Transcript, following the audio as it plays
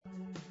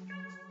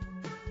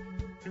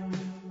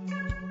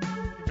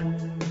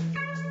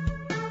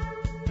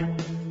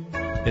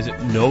Is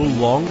it no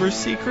longer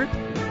secret?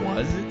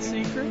 Was it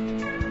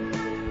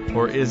secret?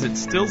 Or is it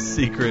still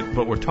secret,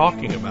 but we're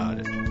talking about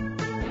it?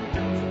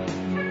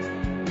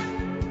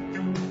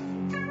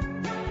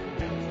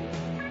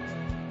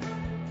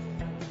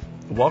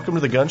 Welcome to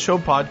the Gun Show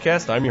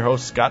Podcast. I'm your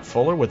host, Scott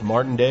Fuller, with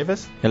Martin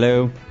Davis.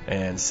 Hello.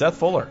 And Seth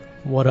Fuller.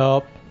 What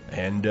up?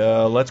 And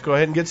let's go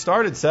ahead and get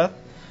started, Seth.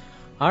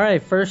 All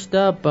right, first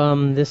up,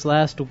 this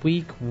last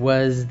week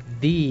was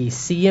the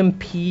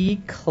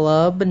CMP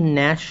Club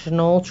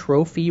National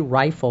Trophy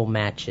Rifle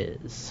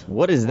Matches.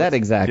 What is that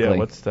exactly? Yeah,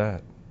 what's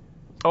that?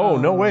 Oh,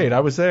 no, wait,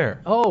 I was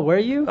there. Oh, were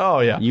you? Oh,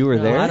 yeah. You were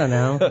there? I don't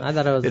know. I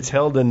thought it was... It's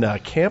held in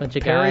Camp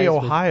Perry,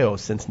 Ohio,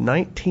 since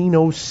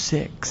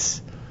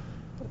 1906.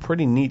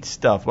 Pretty neat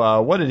stuff.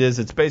 What it is,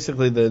 it's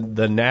basically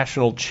the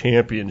national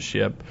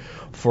championship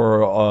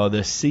for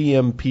the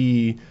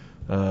CMP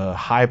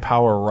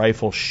high-power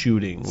rifle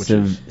shooting, which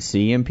is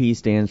CMP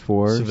stands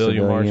for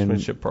Civilian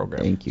Marksmanship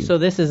Program. Thank you. So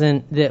this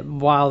isn't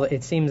while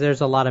it seems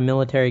there's a lot of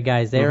military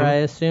guys there, I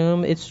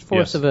assume it's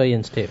for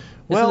civilians too.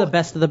 This is the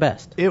best of the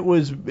best. It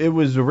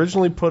was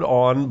originally put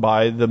on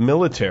by the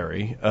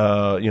military,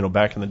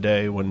 back in the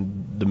day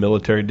when the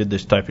military did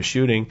this type of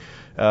shooting,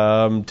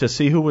 to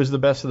see who was the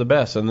best of the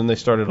best, and then they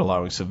started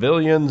allowing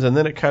civilians, and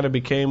then it kind of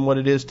became what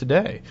it is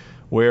today,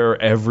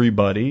 where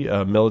everybody,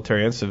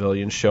 military and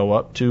civilians, show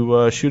up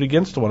to shoot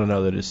against one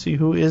another to see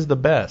who is the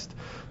best.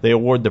 They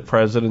award the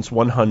President's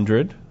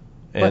 100,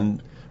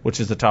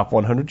 which is the top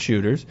 100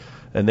 shooters,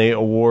 and they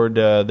award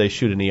they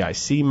shoot an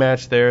EIC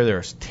match there.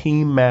 There's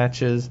team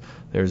matches.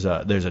 There's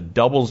a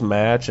doubles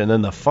match, and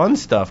then the fun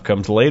stuff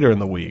comes later in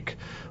the week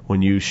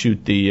when you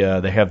shoot they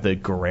have the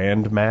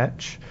grand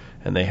match,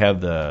 and they have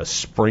the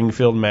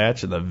Springfield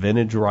match, and the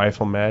vintage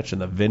rifle match,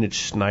 and the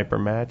vintage sniper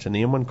match, and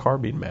the M1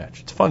 carbine match.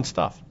 It's fun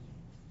stuff.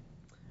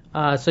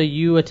 So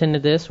you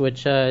attended this,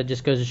 which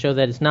just goes to show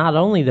that it's not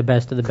only the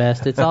best of the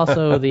best, it's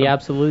also the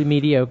absolutely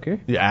mediocre.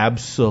 The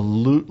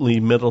absolutely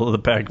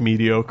middle-of-the-pack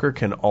mediocre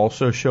can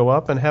also show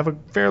up and have a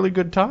fairly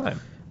good time.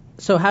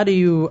 So how do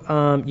you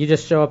you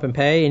just show up and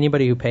pay?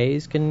 Anybody who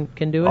pays can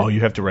do it? Oh, you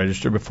have to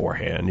register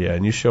beforehand, yeah.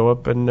 And you show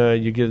up and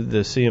you give the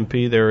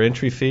CMP their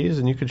entry fees,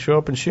 and you can show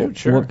up and shoot,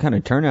 sure. What kind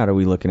of turnout are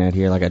we looking at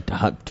here? Like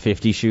a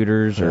 50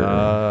 shooters? Or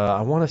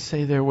I want to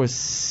say there was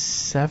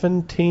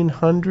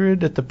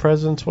 1,700 at the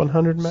President's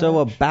 100 match. So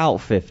about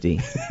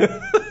 50.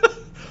 A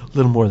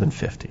little more than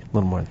 50.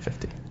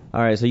 All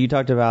right, so you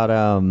talked about,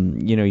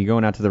 you're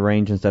going out to the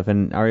range and stuff.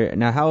 And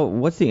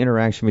what's the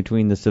interaction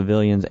between the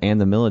civilians and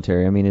the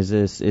military? I mean, is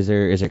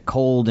it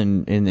cold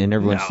and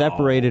everyone's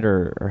separated,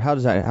 or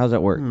how's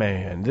that work?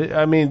 Man,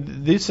 I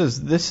mean, this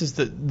is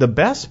the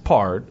best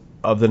part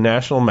of the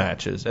national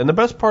matches, and the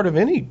best part of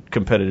any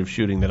competitive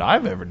shooting that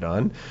I've ever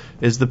done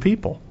is the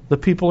people. The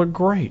people are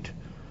great.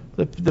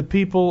 The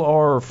people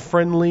are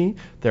friendly.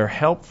 They're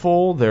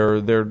helpful.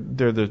 They're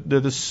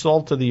the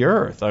salt of the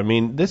earth. I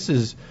mean, this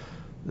is.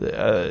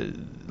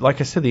 Like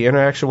I said, the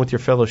interaction with your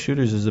fellow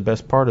shooters is the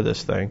best part of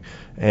this thing,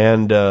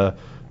 and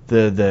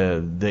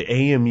the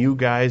AMU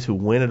guys who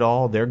win it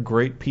all, they're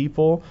great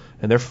people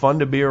and they're fun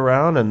to be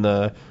around. And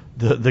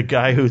the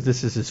guy who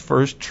this is his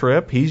first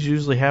trip, he's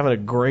usually having a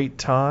great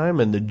time.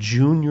 And the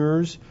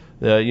juniors,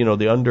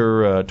 the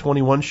under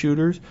 21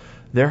 shooters,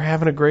 they're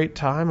having a great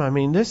time. I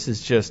mean, this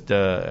is just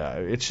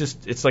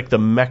it's like the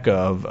mecca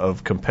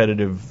of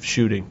competitive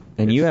shooting.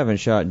 And you haven't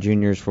shot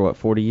juniors for, what,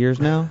 40 years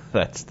now?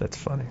 That's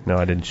funny. No,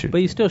 I didn't shoot.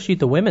 But you still shoot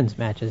the women's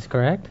matches,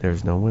 correct?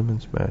 There's no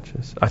women's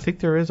matches. I think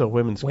there is a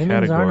women's category.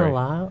 Women's aren't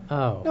allowed?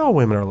 Oh. No,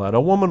 women are allowed. A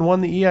woman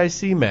won the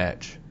EIC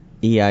match.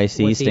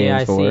 EIC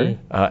stands for?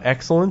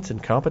 Excellence in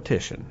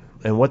Competition.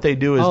 And what they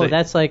do is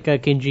that's like a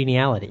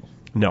congeniality.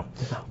 No.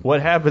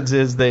 What happens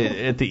is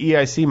at the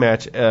EIC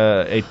match,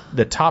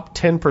 the top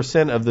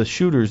 10% of the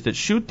shooters that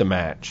shoot the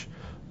match,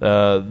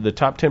 the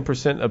top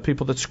 10% of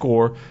people that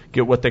score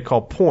get what they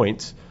call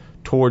points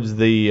towards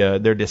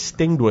their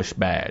distinguished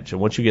badge. And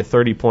once you get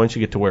 30 points,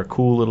 you get to wear a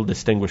cool little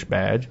distinguished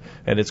badge,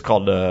 and it's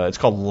called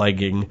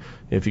legging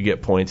if you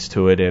get points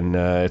to it, and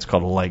it's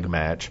called a leg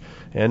match.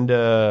 And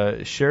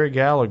Sherry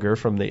Gallagher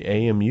from the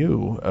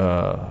AMU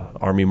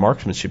Army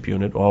Marksmanship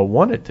Unit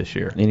won it this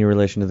year. Any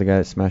relation to the guy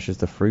that smashes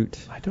the fruit?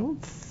 I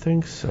don't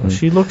think so.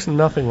 She looks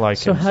nothing like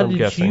him. So how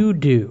did you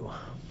do?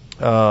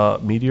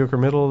 Mediocre,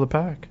 middle of the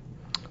pack.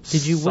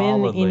 Did you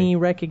win any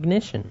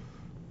recognition?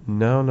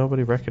 No,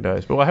 nobody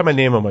recognized. But I have my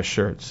name on my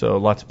shirt, so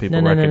lots of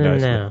people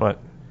recognize me. What?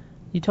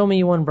 You told me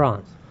you won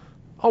bronze.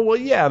 Oh, well,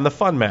 yeah, in the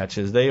fun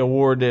matches. They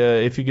award,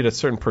 if you get a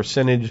certain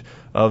percentage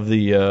of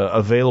the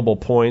available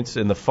points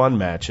in the fun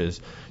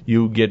matches,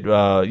 you get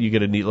a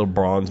neat little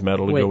bronze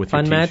medal to go with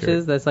your t-shirt. T-shirt. Fun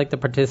matches? That's like the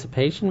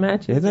participation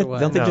matches?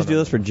 Don't they just do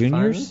those for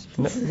juniors?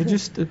 No,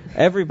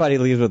 everybody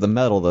leaves with a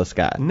medal, though,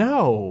 Scott.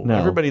 No,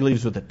 everybody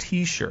leaves with a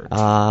T-shirt. You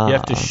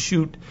have to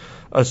shoot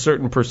a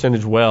certain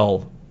percentage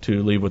well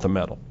to leave with a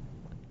medal.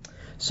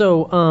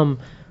 So,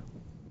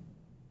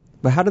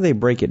 but how do they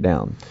break it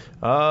down?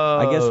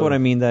 I guess what I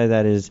mean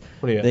that is,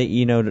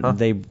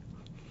 you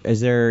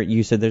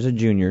said there's a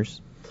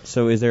juniors.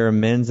 So is there a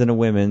men's and a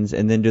women's,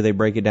 and then do they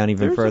break it down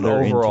even There's further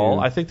an overall.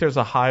 into? I think there's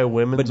a high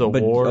women's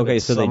award. Okay,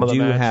 so they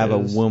do have a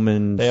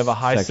women's. They have a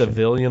high section.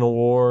 civilian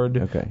award.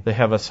 Okay. They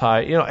have a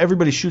high.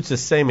 Everybody shoots the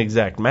same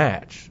exact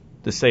match,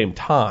 the same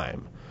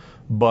time.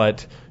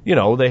 But,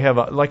 they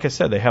have, like I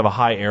said, they have a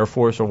high Air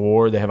Force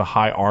award, they have a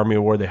high Army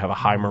award, they have a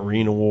high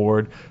Marine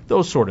award,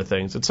 those sort of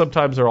things. And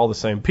sometimes they're all the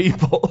same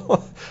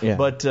people. Yeah.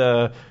 But,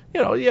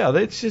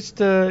 it's just,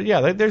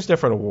 there's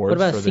different awards. What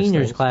about for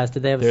seniors things. class?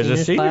 Did they have There's a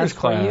seniors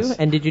class for you?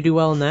 And did you do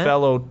well in that?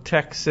 Fellow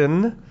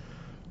Texan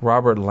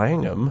Robert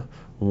Langham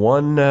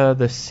won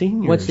the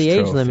seniors What's the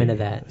age trophy. limit of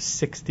that?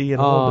 60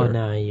 and older. Oh,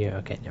 no,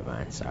 okay, never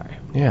mind, sorry.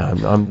 Yeah,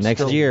 I'm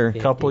Next still year. a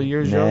couple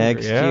years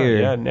Next younger.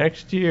 year. Yeah,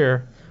 next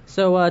year.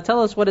 So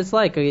tell us what it's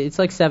like. It's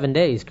like 7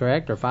 days,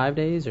 correct? Or 5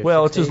 days? Or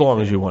Well, 6 it's as days?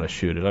 long as you want to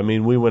shoot it. I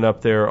mean, we went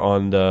up there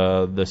on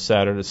the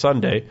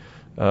Sunday.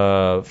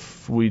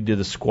 We did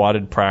a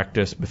squatted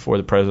practice before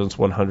the President's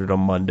 100 on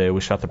Monday.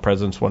 We shot the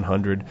President's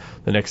 100.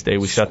 The next day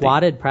we shot the...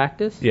 Squatted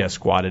practice? Yeah,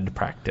 squatted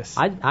practice.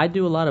 I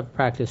do a lot of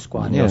practice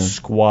squatting. Yeah. No,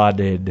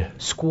 squatted.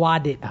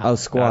 Squatted. Oh,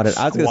 squatted.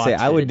 I was going to say,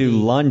 I would do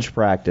lunge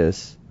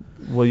practice.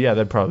 Well, yeah,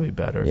 that'd probably be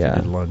better if Yeah.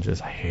 you did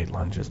lunges. I hate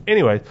lunges.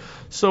 Anyway,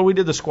 so we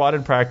did the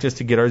squatted practice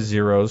to get our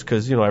zeros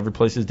because, every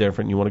place is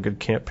different. You want a good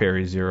Camp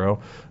Perry zero.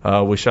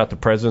 We shot the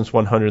President's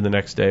 100 the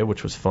next day,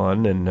 which was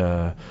fun, and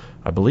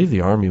I believe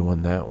the Army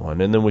won that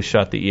one. And then we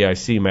shot the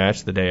EIC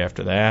match the day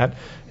after that,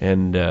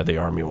 and the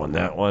Army won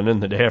that one.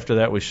 And the day after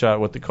that, we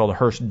shot what they call the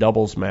Hearst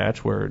doubles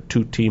match, where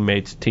two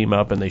teammates team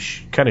up and they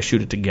kind of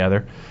shoot it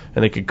together,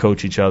 and they could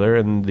coach each other,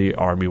 and the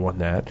Army won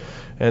that.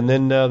 And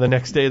then the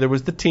next day there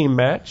was the team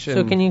match.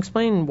 So can you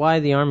explain why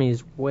the Army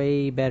is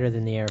way better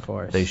than the Air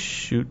Force? They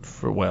shoot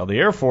for, well, the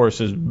Air Force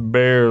is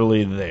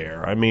barely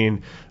there. I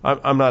mean,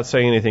 I'm not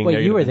saying anything Wait,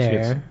 negative. you were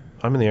there.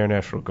 I'm in the Air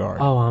National Guard.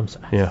 Oh, I'm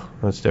sorry. Yeah,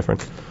 that's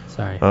different.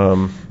 Sorry.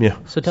 Yeah.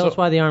 So tell us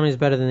why the Army is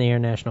better than the Air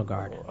National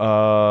Guard.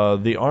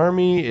 The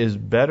Army is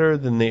better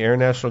than the Air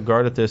National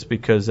Guard at this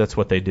because that's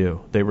what they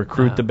do. They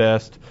recruit the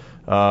best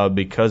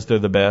because they're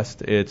the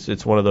best.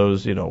 It's one of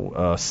those,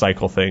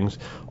 cycle things.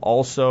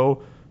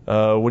 Also,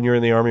 when you're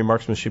in the Army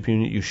Marksmanship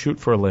Unit, you shoot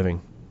for a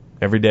living.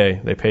 Every day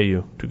they pay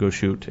you to go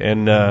shoot.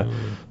 And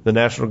the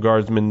National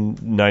Guardsmen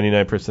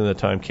 99% of the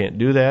time can't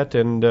do that.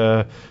 And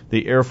the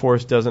Air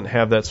Force doesn't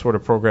have that sort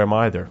of program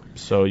either.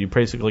 So you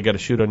basically got to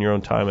shoot on your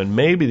own time. And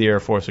maybe the Air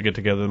Force will get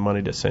together the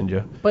money to send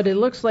you. But it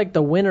looks like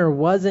the winner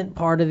wasn't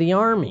part of the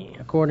Army,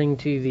 according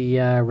to the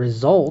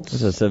results.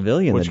 It's a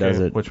civilian Which that does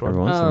game? it. Which one?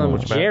 every once in a while.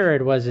 Which match?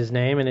 Jared was his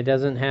name, and it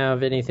doesn't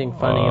have anything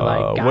funny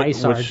like Guy which-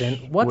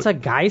 Sergeant. What's a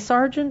Guy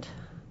Sergeant?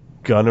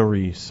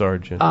 Gunnery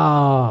Sergeant.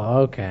 Oh,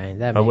 okay.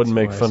 That I makes wouldn't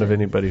make more fun of sense.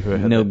 anybody who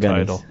had No that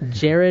guns. title.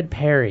 Jared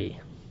Perry.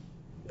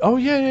 Oh,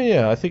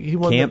 yeah. I think he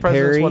won Camp the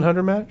President's Perry?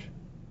 100 match.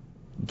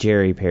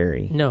 Jerry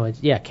Perry. No,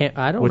 it's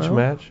I don't Which know.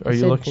 match are It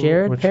you said looking?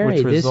 Jared which Perry.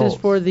 This results? is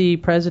for the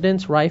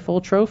President's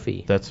Rifle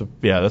Trophy. That's the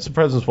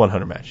President's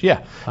 100 match.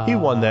 Yeah, he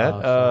won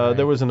that. sorry.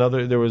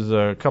 There was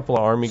a couple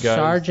of Army guys.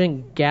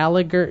 Sergeant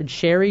Gallagher,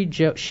 Sherry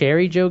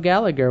Joe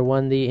Gallagher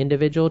won the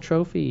individual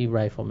trophy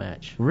rifle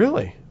match.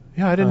 Really?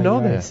 Yeah, I didn't Oh, know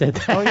you already that. said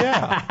that. Oh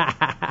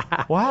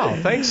yeah. Wow.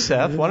 Thanks,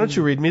 Seth. Why don't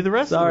you read me the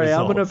rest Sorry, of the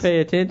I'm results? going to pay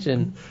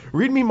attention.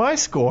 Read me my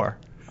score.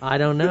 I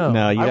don't know.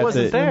 No, I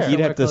wasn't there. You'd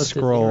have to Close to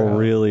scroll zero.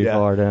 really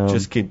far down.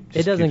 Just keep.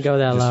 It doesn't go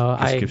that low.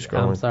 Just keep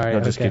scrolling. I'm sorry. No,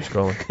 just okay. keep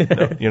scrolling.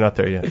 No, you're not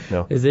there yet.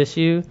 No. Is this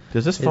you?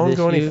 Does this Is phone this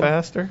go any you?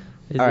 faster?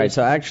 Is All right, this-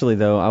 so actually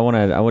though,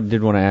 I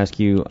did want to ask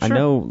you. I Sure.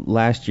 know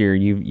last year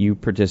you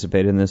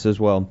participated in this as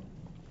well,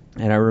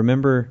 and I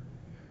remember,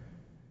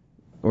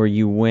 or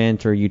you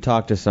went or you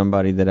talked to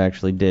somebody that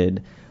actually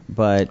did,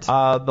 but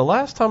The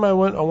last time I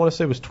went, I want to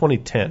say was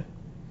 2010.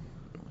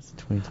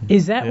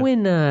 Is that Yeah.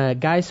 when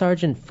Guy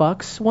Sergeant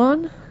Fuchs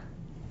won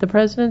the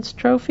President's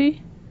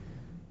Trophy?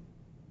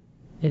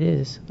 It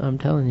is. I'm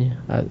telling you.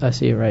 I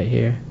see it right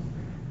here.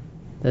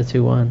 That's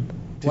who won.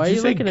 Did Why are you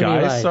you say looking at me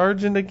Guy like?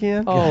 Sergeant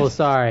again? Oh,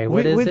 sorry.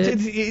 What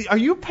is it? Are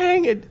you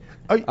paying it?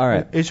 Are all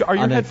right. Are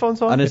your On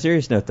headphones on? On a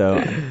serious note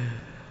though,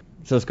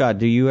 so Scott,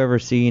 do you ever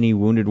see any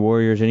wounded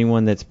warriors?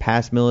 Anyone that's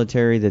past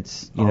military?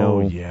 That's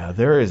Oh yeah,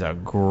 there is a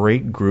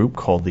great group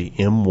called the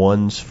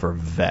M1s for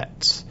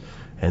Vets,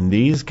 and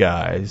these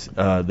guys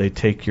they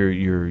take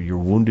your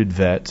wounded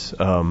vets,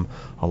 a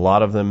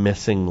lot of them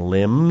missing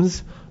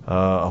limbs,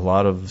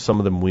 some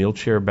of them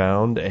wheelchair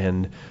bound,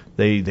 and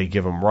they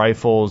give them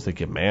rifles, they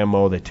give them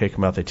ammo, they take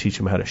them out, they teach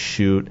them how to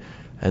shoot,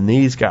 and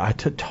these guys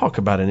talk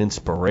about an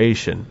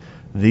inspiration.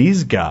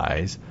 These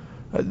guys,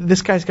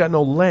 this guy's got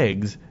no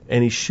legs,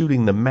 and he's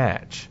shooting the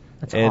match.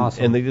 That's and,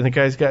 awesome. And the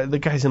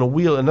guy's in a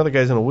wheel. Another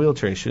guy's in a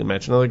wheelchair. He's shooting the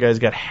match. Another guy's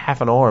got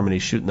half an arm and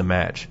he's shooting the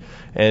match.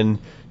 And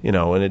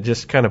and it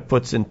just kind of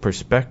puts in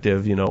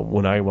perspective.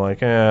 When I'm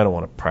like, I don't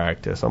want to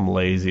practice. I'm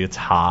lazy. It's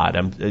hot.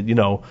 And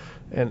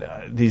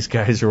these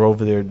guys are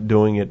over there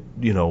doing it.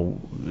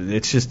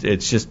 It's just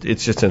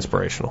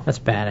inspirational. That's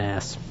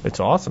badass. It's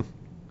awesome.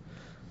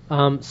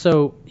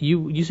 So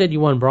you said you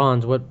won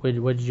bronze. What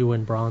did you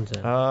win bronze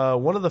in?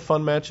 One of the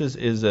fun matches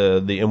is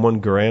the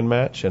M1 Garand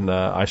match, and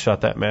I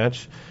shot that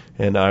match.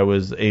 and I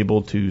was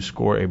able to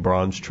score a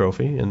bronze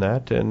trophy in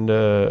that, and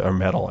or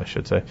medal, I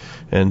should say.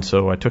 And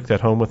so I took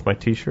that home with my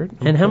T-shirt.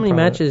 And how many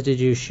matches did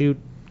you shoot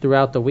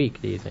throughout the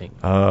week, do you think?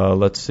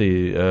 Let's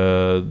see.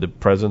 The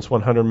President's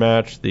 100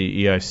 match,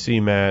 the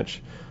EIC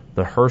match,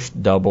 the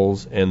Hearst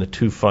doubles, and the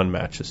 2 fun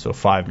matches. So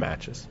 5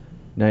 matches.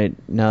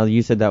 Now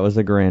you said that was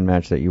the grand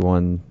match that you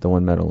won the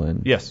 1 medal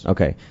in. Yes.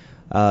 Okay.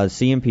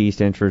 CMP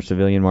stands for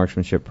Civilian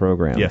Marksmanship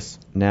Program. Yes.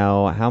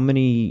 Now,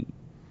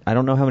 I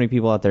don't know how many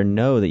people out there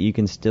know that you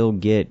can still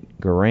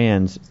get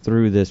Garands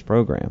through this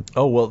program.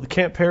 Oh, well, the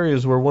Camp Perry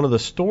is where one of the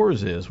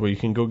stores is, where you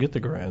can go get the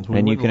Garands.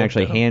 And you can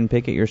actually hand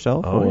pick it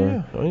yourself? Oh,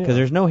 yeah. Because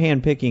there's no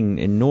hand picking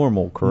in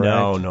normal, correct?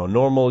 No.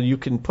 Normal, you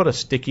can put a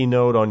sticky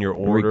note on your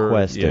order.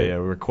 Request it. Yeah,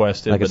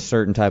 request it. Like a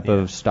certain type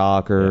of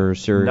stock or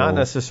cereal. Not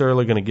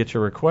necessarily going to get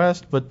your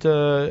request, but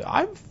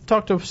I've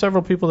talked to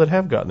several people that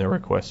have gotten their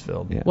request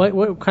filled. Yeah.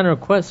 What kind of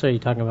requests are you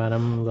talking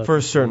about? For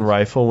a certain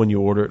rifle, when you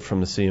order it from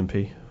the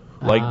CMP.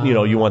 Like,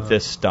 you want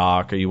this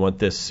stock, or you want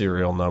this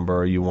serial number,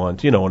 or you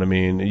want, you know what I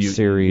mean?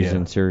 Series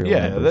and serial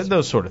numbers.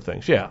 Those sort of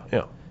things. Yeah.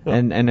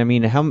 And I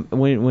mean,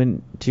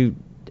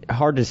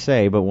 hard to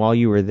say, but while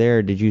you were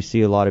there, did you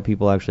see a lot of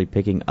people actually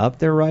picking up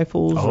their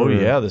rifles? Oh,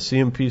 yeah. The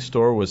CMP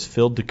store was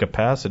filled to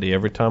capacity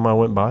every time I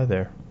went by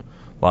there.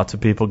 Lots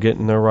of people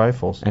getting their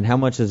rifles. And how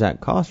much does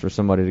that cost for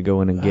somebody to go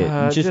in and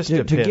get?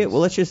 To get, well,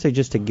 let's just say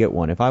just to get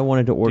one. If I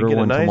wanted to order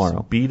one tomorrow. To get a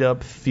nice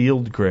beat-up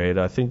field grade.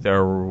 I think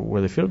were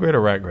they field grade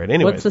or rat grade?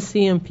 Anyway. What's the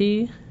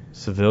CMP?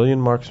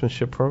 Civilian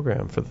Marksmanship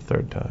Program for the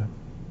 3rd time.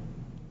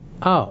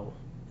 Oh.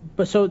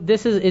 But so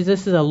this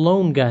is a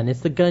loan gun.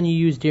 It's the gun you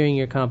use during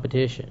your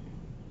competition.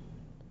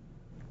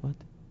 What?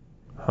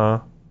 Huh?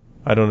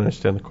 I don't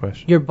understand the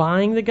question. You're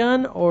buying the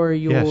gun, or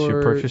Yes,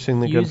 you're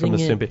purchasing the gun from the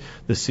CMP.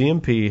 The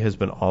CMP has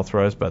been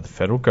authorized by the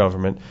federal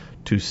government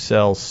to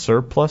sell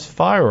surplus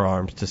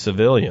firearms to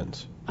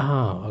civilians.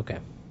 Oh, okay.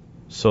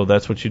 So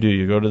that's what you do.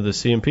 You go to the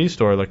CMP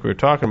store, like we were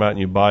talking about, and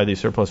you buy these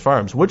surplus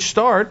firearms, which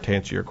start, to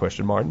answer your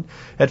question, Martin,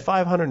 at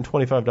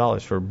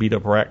 $525 for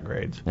beat-up rat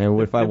grades. And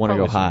what if I want to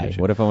go high?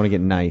 What if I want to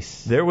get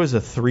nice? There was a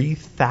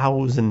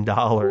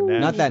 $3,000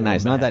 Not that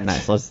nice. Not that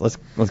nice.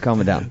 Let's calm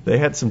it down. They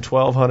had some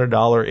 $1,200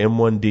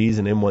 M1Ds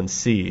and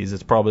M1Cs.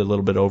 It's probably a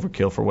little bit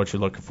overkill for what you're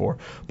looking for.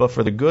 But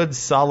for the good,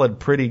 solid,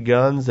 pretty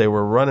guns, they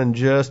were running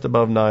just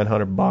above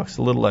 $900,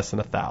 a little less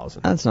than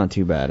 $1,000. That's not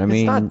too bad. I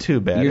mean, it's not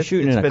too bad. You're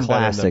shooting in a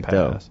classic,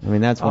 though. I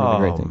mean, that's one of the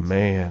great things. Oh,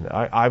 man.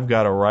 I've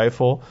got a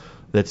rifle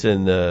that's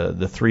in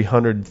the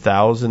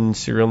 300,000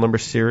 serial number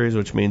series,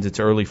 which means it's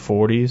early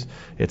 40s.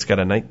 It's got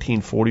a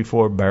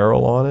 1944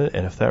 barrel on it,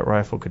 and if that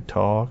rifle could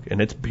talk,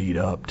 and it's beat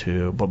up,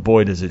 too, but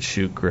boy, does it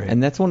shoot great.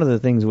 And that's one of the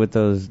things with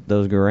those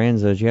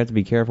Garanzas. You have to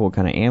be careful what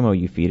kind of ammo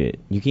you feed it.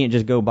 You can't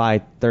just go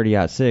buy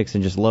 30-06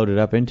 and just load it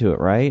up into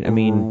it, right? I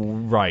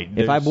mean, right.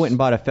 If I went and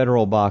bought a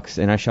Federal box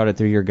and I shot it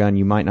through your gun,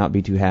 you might not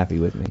be too happy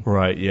with me.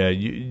 Right, yeah.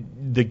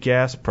 The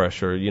gas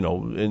pressure, in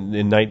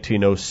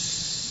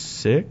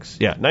 1906,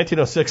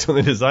 1906 when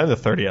they designed the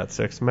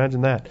 30-06.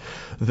 Imagine that.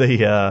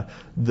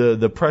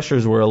 The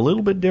pressures were a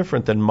little bit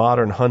different than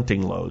modern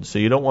hunting loads. So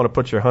you don't want to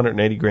put your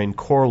 180 grain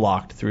core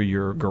locked through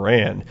your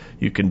Garand.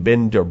 You can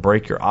bend or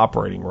break your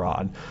operating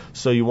rod.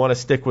 So you want to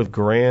stick with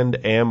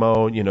Garand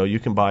ammo. You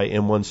can buy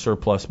M1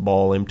 surplus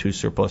ball, M2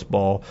 surplus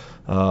ball.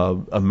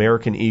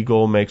 American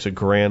Eagle makes a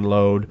Garand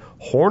load.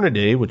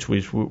 Hornady, which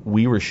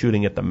we were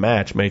shooting at the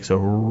match, makes a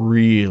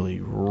really,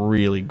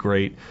 really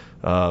great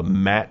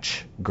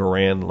match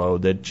Garand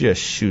load that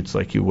just shoots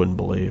like you wouldn't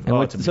believe.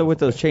 And so with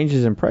those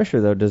changes in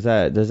pressure, though, does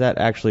that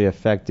actually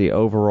affect the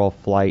overall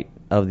flight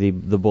of the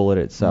bullet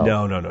itself?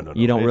 No.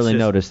 You don't really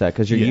notice that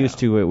because you're used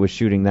to it with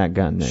shooting that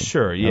gun. Then.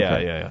 Sure.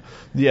 Yeah.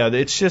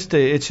 It's just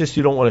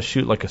you don't want to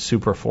shoot like a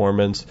super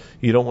performance.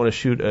 You don't want to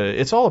shoot.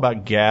 It's all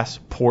about gas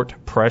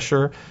port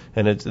pressure,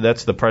 and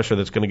that's the pressure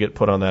that's going to get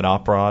put on that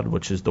op rod,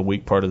 which is the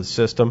weak part of the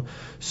system.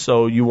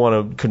 So you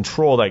want to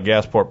control that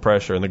gas port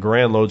pressure, and the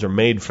Garand loads are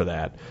made for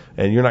that.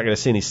 And you're not going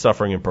to see any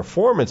suffering in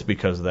performance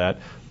because of that,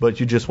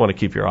 but you just want to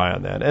keep your eye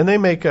on that. And they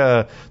make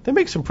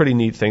some pretty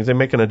neat things. They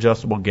make an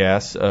adjustable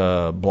gas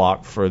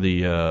block for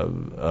the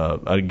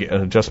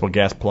an adjustable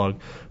gas plug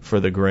for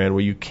the Garand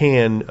where you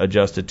can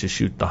adjust it to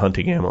shoot the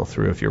hunting ammo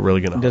through if you're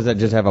really going to. Does that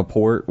just have a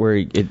port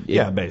where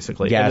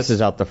basically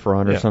gases out the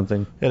front or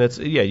something? And it's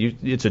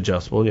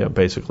adjustable. Yeah,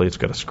 basically it's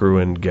got a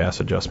screw-in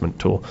gas adjustment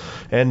tool,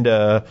 and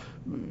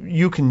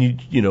you can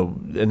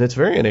and it's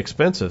very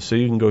inexpensive, so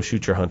you can go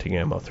shoot your hunting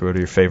ammo through it or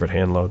your favorite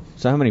hand load.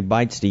 So how many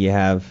bites do you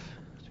have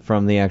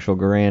from the actual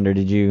Garand, or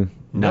did you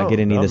not get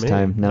any this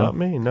time? No, not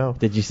me. No.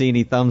 Did you see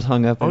any thumbs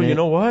hung up? Oh, you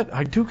know what?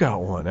 I do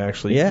got one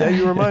actually. Yeah,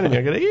 you reminded me.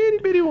 I got an itty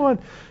bitty one.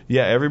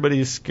 Yeah,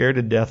 everybody's scared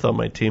to death on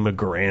my team of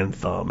Garand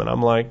thumb, and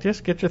I'm like,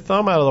 just get your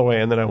thumb out of the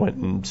way, and then I went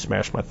and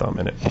smashed my thumb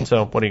in it.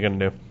 So what are you going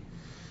to do?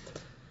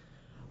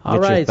 All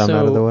right, so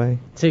out of the way.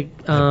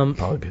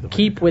 To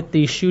keep with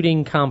the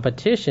shooting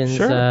competitions,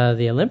 sure.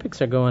 The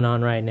Olympics are going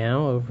on right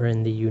now over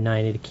in the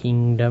United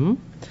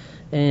Kingdom.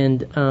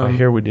 And I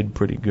hear we did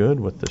pretty good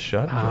with the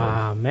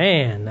shot.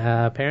 Man.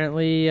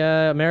 Apparently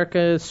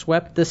America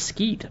swept the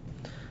skeet.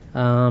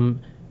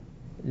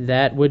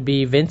 That would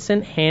be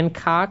Vincent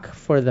Hancock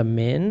for the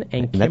men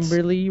and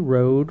Kimberly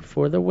Rhodes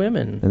for the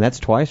women. And that's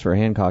twice for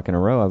Hancock in a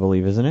row, I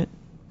believe, isn't it?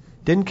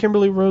 Didn't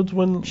Kimberly Rhodes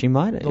win? She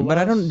might have. But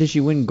I don't. Did she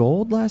win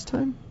gold last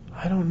time?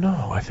 I don't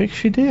know. I think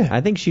she did.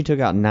 I think she took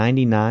out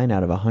 99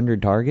 out of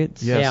 100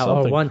 targets. Yeah,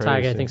 or one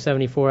target. I think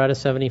 74 out of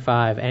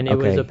 75, and it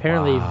was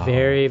apparently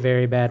very,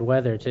 very bad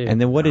weather too.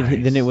 And then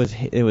then it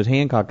was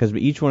Hancock, because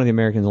each one of the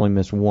Americans only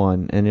missed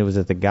one, and it was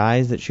the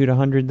guys that shoot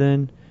 100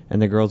 then,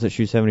 and the girls that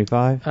shoot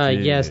 75.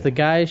 Yes, the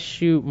guys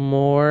shoot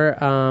more.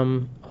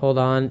 Hold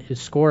on,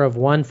 his score of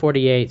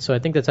 148. So I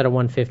think that's out of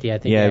 150. I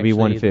think. Yeah, it'd be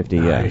 150.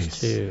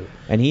 Nice. Yeah.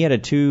 And he had a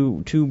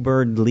two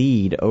bird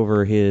lead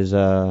over his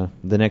the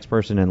next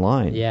person in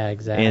line. Yeah,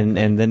 exactly.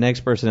 And the next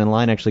person in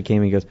line actually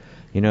came and goes,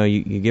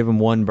 you give him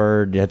one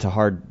bird, that's a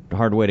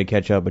hard way to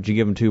catch up, but you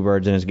give him two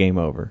birds and it's game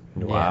over.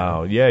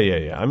 Wow.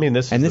 Yeah. I mean,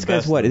 this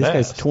guy's what? This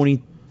guy's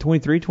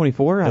 23,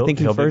 24. I think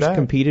he first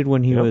competed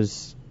when he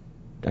was,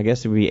 I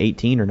guess it would be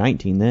 18 or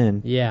 19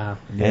 then. Yeah.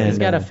 And he's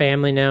got a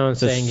family now and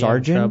saying he's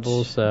in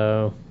trouble,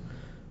 so.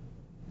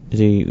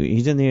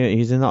 He's in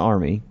the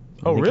army.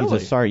 Oh, really?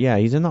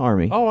 He's in the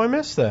army. Oh, I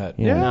missed that.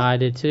 Yeah. No, I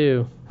did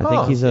too. I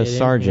think he's a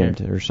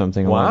sergeant or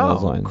something along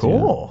those lines.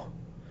 Cool.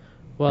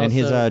 Well, and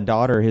his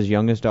daughter, his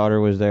youngest daughter,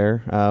 was there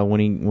when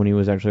he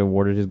was actually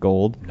awarded his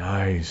gold.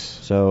 Nice.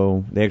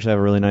 So they actually have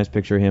a really nice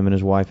picture of him and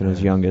his wife and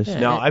his youngest.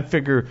 Yeah. Now I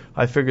figure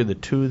the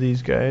two of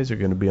these guys are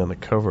going to be on the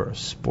cover of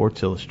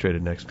Sports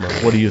Illustrated next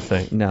month. What do you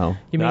think? No.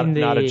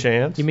 Not a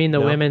chance? You mean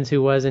the women's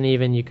who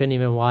you couldn't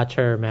even watch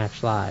her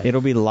match live?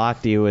 It'll be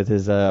Lochte with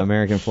his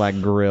American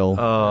flag grill.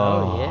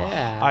 Oh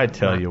yeah. I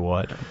tell you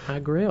what. My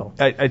grill.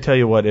 I tell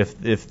you what.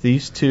 If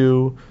these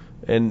two.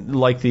 And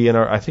like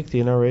I think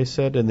the NRA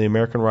said, and the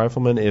American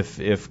Rifleman,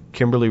 if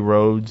Kimberly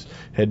Rhodes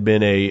had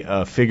been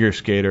a figure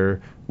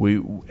skater, we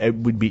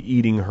would be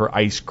eating her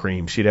ice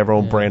cream. She'd have her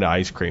own brand of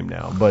ice cream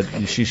now. But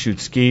she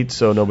shoots skeet,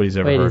 so nobody's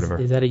ever heard of her.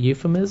 Is that a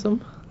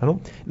euphemism? I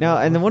don't. Now,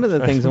 and then one of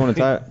the things I want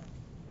to talk.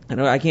 I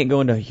know I can't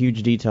go into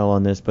huge detail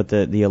on this, but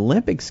the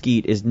Olympic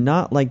skeet is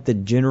not like the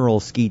general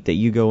skeet that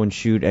you go and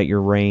shoot at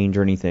your range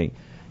or anything.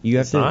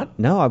 It's not?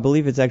 No, I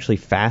believe it's actually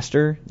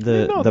faster.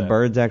 The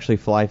birds actually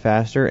fly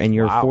faster, and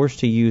you're forced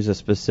to use a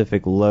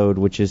specific load,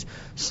 which is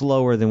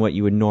slower than what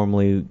you would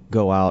normally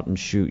go out and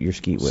shoot your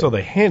skeet with. So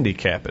they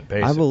handicap it,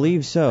 basically. I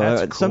believe so.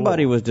 That's cool.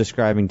 Somebody was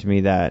describing to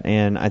me that,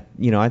 and I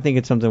think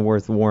it's something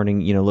worth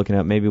warning. Looking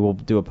up. Maybe we'll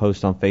do a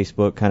post on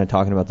Facebook, kind of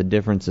talking about the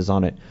differences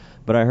on it.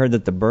 But I heard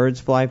that the birds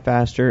fly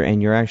faster,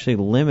 and you're actually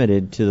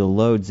limited to the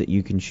loads that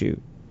you can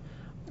shoot.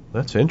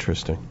 That's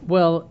interesting.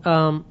 Well,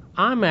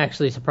 I'm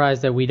actually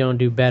surprised that we don't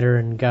do better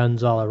in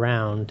guns all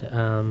around.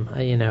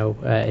 In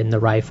the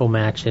rifle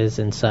matches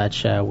and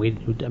such.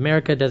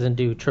 America doesn't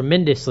do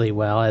tremendously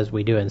well as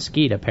we do in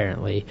skeet,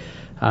 apparently,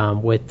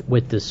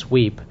 with the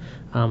sweep.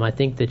 I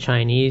think the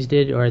Chinese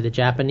did, or the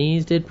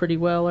Japanese did pretty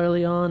well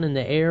early on in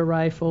the air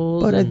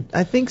rifles. But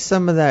I think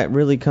some of that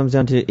really comes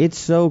down to it's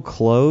so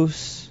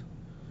close.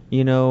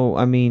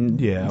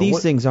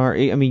 These things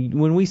aren't.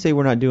 When we say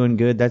we're not doing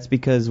good, that's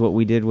because what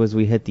we did was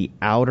we hit the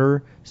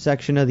outer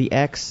section of the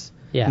X,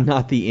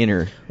 not the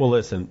inner. Well,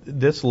 listen,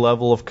 this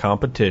level of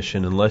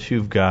competition, unless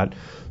you've got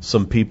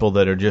some people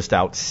that are just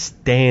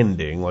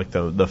outstanding, like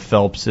the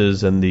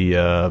Phelpses and the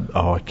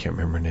I can't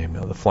remember her name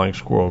now, the flying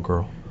squirrel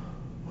girl.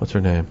 What's her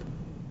name?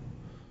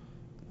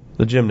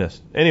 The gymnast.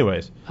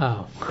 Anyways,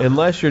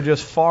 unless you're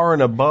just far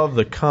and above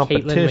the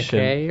competition,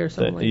 Caitlin McKay or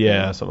something like that.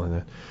 Yeah, something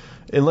like that.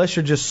 Unless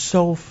you're just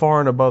so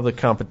far and above the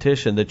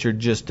competition that you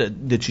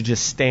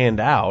just stand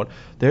out,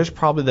 there's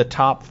probably the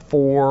top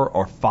 4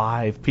 or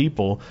 5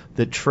 people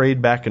that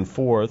trade back and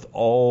forth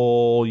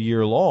all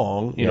year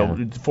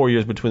long. 4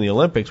 years between the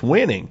Olympics,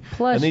 winning.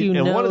 Plus,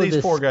 and one of these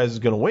 4 guys is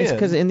going to win. It's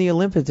because in the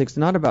Olympics, it's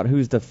not about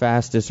who's the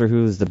fastest or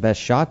who's the best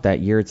shot that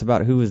year. It's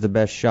about who is the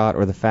best shot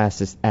or the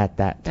fastest at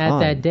that time. At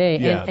that day,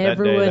 and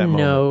everyone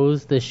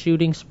knows the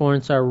shooting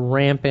sports are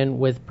rampant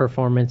with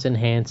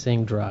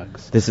performance-enhancing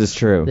drugs. This is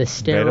true. The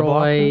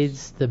steroids,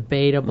 the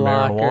beta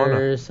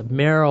blockers,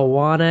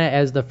 marijuana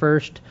as the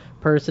first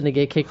person to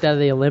get kicked out of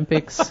the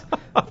Olympics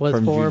was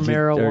for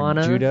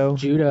marijuana.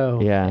 Judo?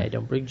 Yeah. Hey,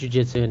 don't bring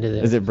jiu-jitsu into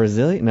this. Is it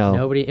Brazilian? No.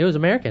 Nobody. It was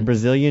American.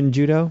 Brazilian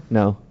judo?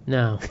 No.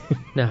 No.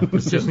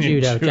 It's just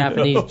judo.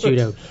 Japanese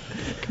judo.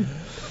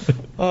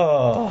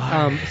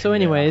 So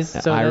anyways,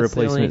 eye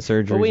replacement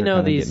surgery. Well, we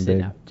know these.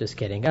 No, just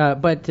kidding.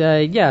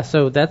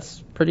 So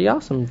that's pretty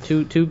awesome.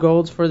 Two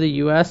golds for the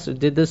U.S.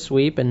 did the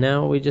sweep, and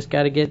now we just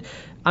got to get.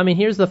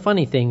 Here's the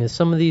funny thing: is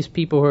some of these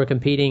people who are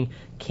competing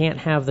can't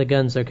have the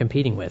guns they're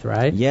competing with,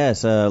 right?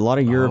 Yes, a lot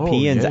of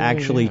Europeans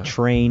actually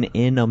train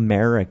in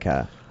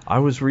America. I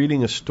was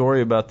reading a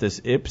story about this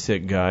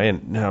IPSC guy,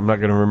 and I'm not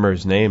going to remember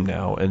his name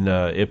now. And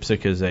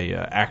IPSC is a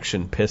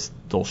action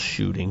pistol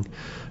shooting,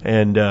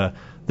 and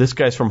this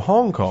guy's from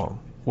Hong Kong.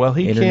 Well,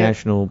 he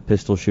International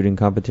Pistol Shooting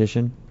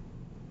Competition,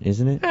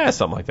 isn't it?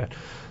 Something like that.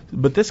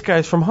 But this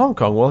guy's from Hong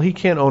Kong. Well, he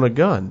can't own a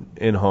gun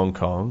in Hong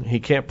Kong. He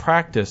can't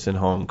practice in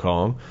Hong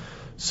Kong.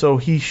 So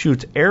he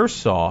shoots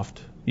airsoft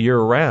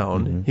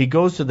year-round. Mm-hmm. He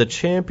goes to the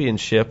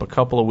championship a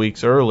couple of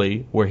weeks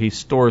early where he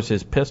stores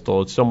his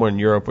pistol. It's somewhere in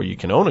Europe where you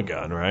can own a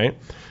gun, right?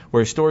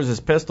 Where he stores his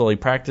pistol, he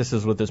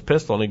practices with his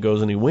pistol, and he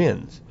goes and he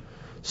wins.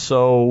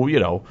 So,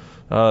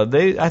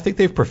 I think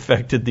they've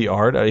perfected the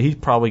art. He's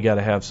probably got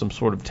to have some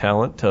sort of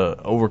talent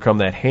to overcome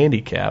that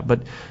handicap.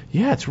 But,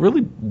 yeah, it's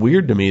really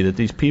weird to me that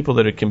these people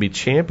that can be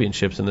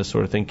championships in this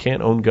sort of thing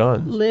can't own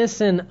guns.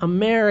 Listen,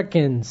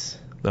 Americans,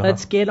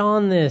 let's get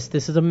on this.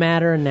 This is a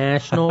matter of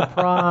national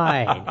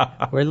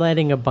pride. We're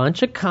letting a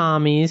bunch of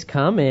commies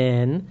come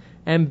in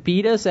and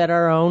beat us at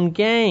our own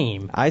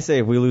game. I say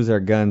if we lose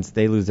our guns,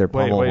 they lose their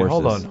pommel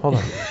horses. Hold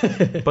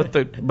on.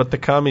 But the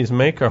commies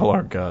make all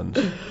our guns.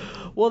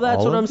 Well, that's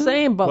All what of I'm them?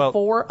 saying, but Well,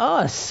 for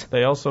us.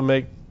 They also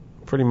make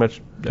pretty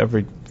much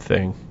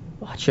everything.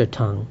 Watch your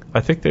tongue.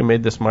 I think they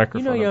made this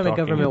microphone. You're on a I'm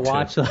talking government into.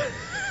 watch list.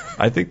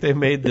 I think they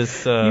made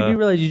this. You do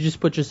realize you just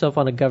put yourself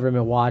on a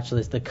government watch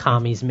list. The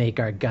commies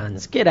make our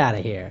guns. Get out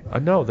of here.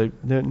 No,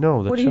 no.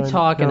 What are you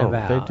talking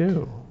about? They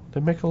do. They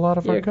make a lot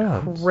of our You're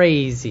guns.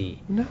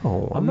 crazy.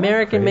 No, I'm not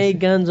American-made crazy.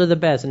 guns are the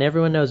best, and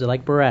everyone knows it,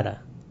 like Beretta.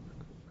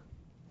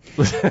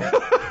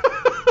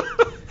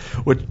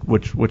 Which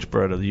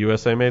Beretta? The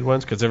USA-made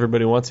ones? Because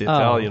everybody wants the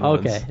Italian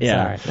ones. Okay.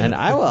 Yeah, Sorry. and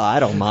I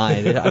don't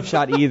mind. I've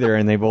shot either,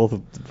 and they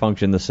both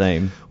function the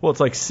same. Well, it's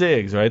like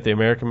SIGs, right? The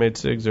American-made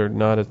SIGs are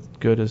not as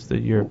good as the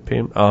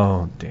European.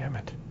 Oh, damn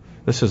it!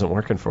 This isn't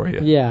working for you.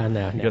 Yeah,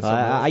 no. You got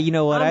something You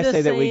know what? I'm I just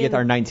say that we get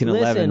our saying, 1911s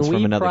listen,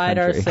 from another we pride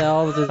country.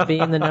 ourselves as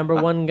being the number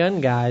one gun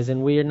guys,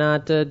 and we are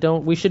not.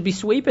 We should be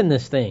sweeping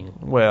this thing.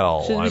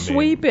 Well, Should I be mean,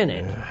 sweeping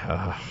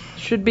it.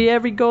 Should be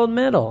every gold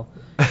medal.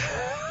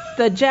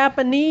 The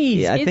Japanese.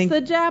 Yeah, I it's think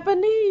the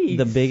Japanese.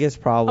 The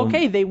biggest problem.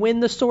 Okay, they win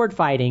the sword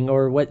fighting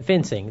or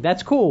fencing.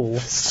 That's cool.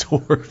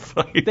 sword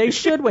fight. They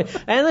should win.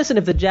 And listen,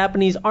 if the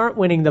Japanese aren't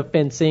winning the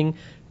fencing,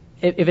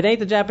 if it ain't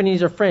the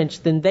Japanese or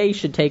French, then they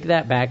should take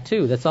that back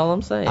too. That's all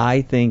I'm saying.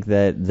 I think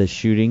that the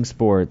shooting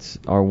sports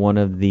are one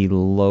of the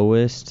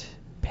lowest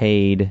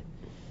paid.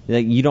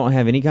 Like, you don't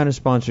have any kind of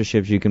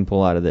sponsorships you can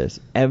pull out of this.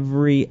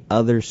 Every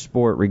other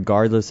sport,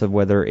 regardless of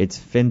whether it's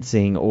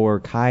fencing or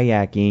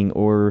kayaking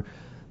or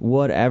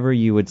whatever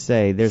you would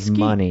say, there's Ski.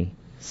 money.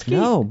 Ski.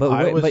 No, but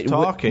I was but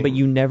talking.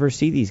 you never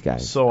see these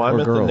guys. So I'm or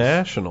at girls. the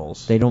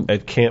Nationals They don't-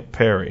 at Camp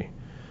Perry,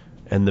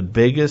 and the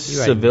biggest You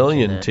already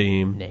civilian mentioned that.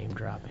 team. Name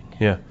dropping.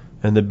 Yeah,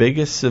 and the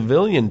biggest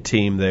civilian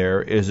team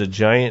there is a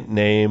giant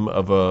name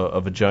of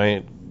a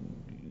giant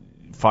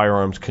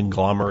firearms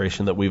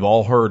conglomeration that we've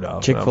all heard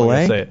of. Chick-fil-A?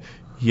 I'm gonna say it.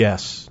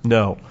 Yes.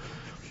 No.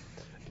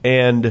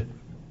 And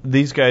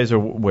these guys are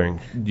wearing,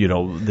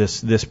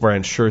 this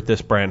brand shirt,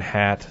 this brand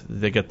hat.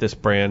 They got this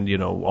brand,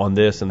 on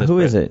this and this. Who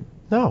brand. is it?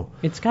 No.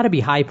 It's got to be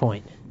High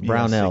Point.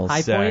 Brownells.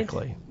 High Point?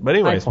 Exactly. But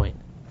anyways, High Point.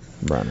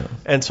 Brownells.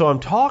 and so I'm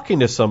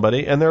talking to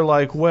somebody, and they're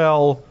like,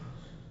 well,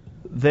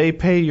 they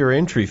pay your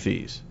entry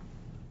fees.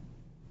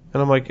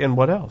 And I'm like, and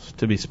what else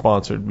to be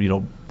sponsored,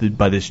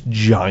 by this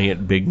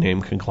giant big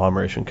name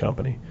conglomeration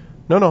company?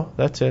 No,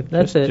 that's it.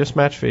 That's it. Just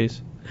match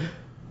fees.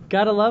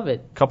 Gotta love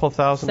it. Couple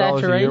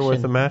 $1,000 a year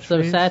worth of match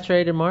So fees.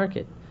 saturated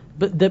market.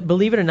 But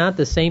believe it or not,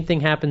 the same thing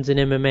happens in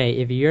MMA.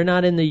 If you're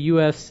not in the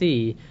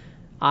UFC,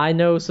 I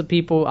know some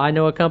people. I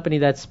know a company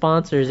that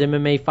sponsors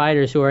MMA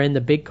fighters who are in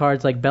the big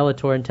cards like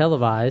Bellator and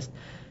televised.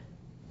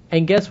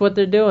 And guess what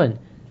they're doing?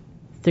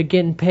 They're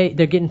getting paid.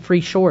 They're getting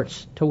free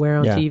shorts to wear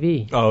on Yeah.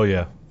 TV. Oh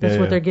yeah. That's Yeah,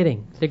 what yeah. they're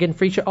getting. They're getting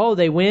free shorts. Oh,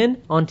 they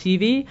win on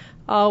TV.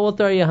 Oh, we'll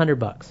throw you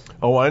 $100.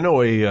 Oh, I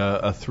know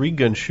a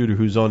 3-gun shooter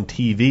who's on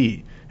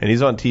TV, and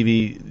he's on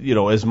TV,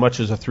 as much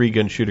as a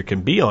 3-gun shooter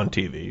can be on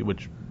TV,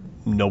 which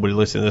nobody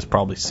listening to this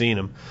probably seen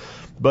him.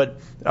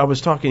 But I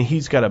was talking,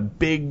 he's got a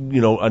big,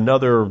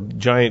 another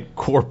giant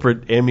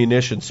corporate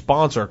ammunition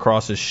sponsor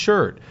across his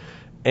shirt.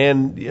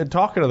 And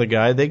talking to the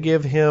guy, they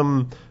give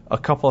him a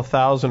couple of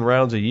thousand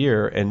rounds a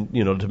year, and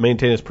to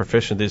maintain his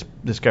proficiency,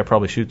 this guy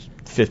probably shoots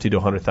 50 to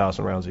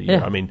 100,000 rounds a year.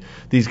 Yeah. I mean,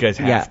 these guys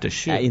have to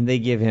shoot. And they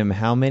give him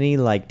how many?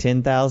 Like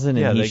 10,000,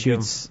 Yeah, and he they give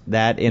shoots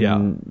that in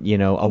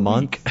a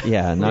month. week.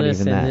 Yeah, not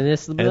Listen,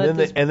 even that.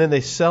 And And then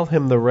they sell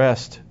him the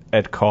rest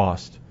at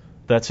cost.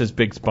 That's his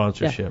big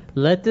sponsorship.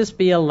 Let this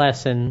be a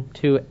lesson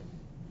to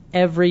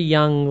every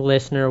young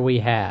listener we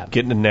have.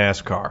 Get into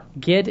NASCAR.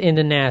 Get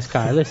into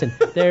NASCAR. Listen,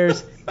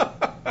 there's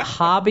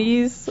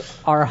hobbies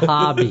are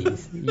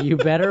hobbies. You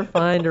better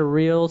find a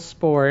real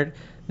sport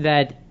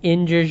that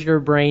injures your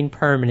brain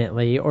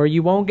permanently, or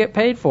you won't get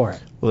paid for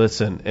it.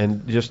 Listen,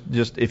 and just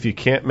if you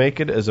can't make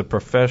it as a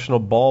professional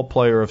ball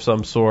player of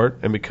some sort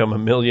and become a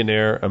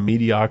millionaire, a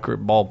mediocre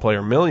ball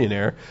player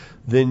millionaire,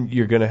 then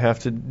you're going to have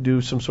to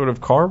do some sort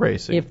of car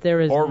racing If there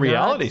is or not-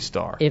 reality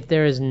star. If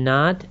there is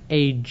not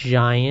a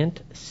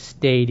giant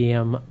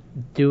stadium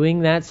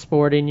doing that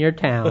sport in your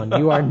town,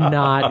 you are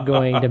not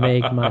going to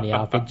make money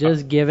off it.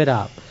 Just give it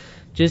up.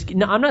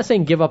 No, I'm not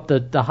saying give up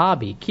the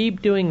hobby.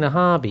 Keep doing the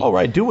hobby. All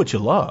right, do what you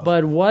love.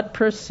 But what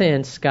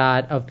percent,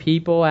 Scott, of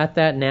people at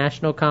that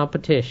national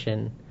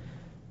competition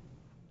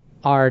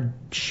are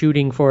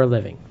shooting for a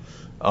living?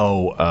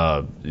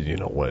 You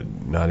know what?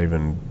 Not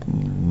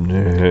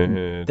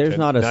even. There's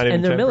not a.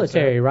 And they're 10%.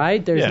 military,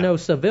 right? There's Yeah. no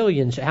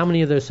civilians. How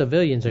many of those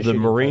civilians are The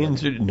shooting for a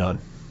Marines, living? none.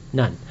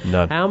 None.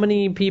 How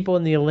many people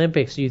in the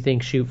Olympics do you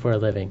think shoot for a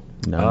living?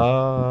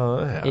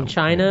 None. In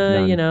China,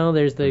 None. you know,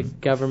 there's the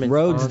government.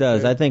 Rhodes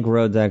does. sponsored. I think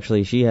Rhodes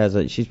actually.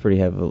 She's pretty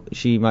heavy.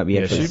 She might be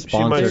actually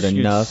sponsored might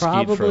enough. skeet for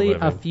a Probably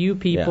living. a few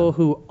people Yeah.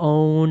 who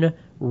own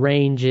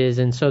ranges,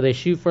 and so they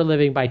shoot for a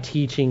living by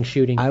teaching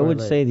shooting. I for would a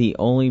living. say the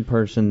only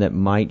person that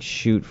might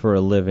shoot for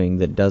a living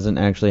that doesn't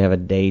actually have a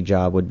day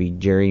job would be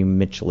Jerry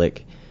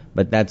Michlik,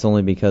 but that's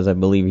only because I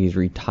believe he's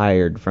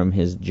retired from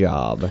his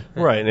job.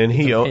 Right, and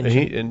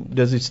pension. and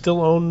does he still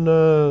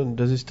own?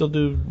 Does he still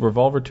do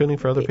revolver tuning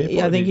for other people?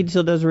 Yeah, I think he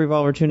still does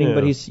revolver tuning, Yeah.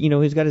 but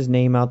he's got his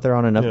name out there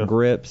on enough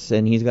grips,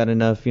 and he's got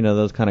enough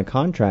those kind of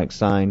contracts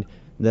signed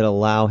that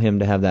allow him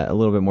to have that a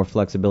little bit more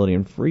flexibility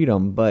and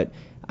freedom. But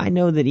I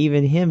know that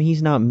even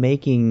he's not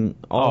making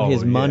all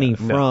his money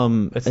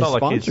from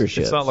sponsorships.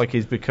 It's not like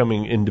he's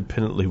becoming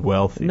independently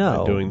wealthy. No,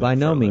 by doing that by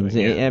no for a means.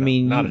 living. Yeah, I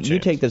mean, not a you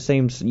chance. take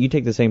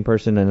the same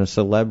person and a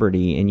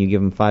celebrity, and you give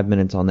him 5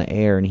 minutes on the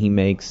air, and he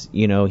makes,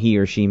 he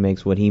or she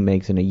makes what he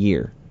makes in a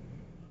year.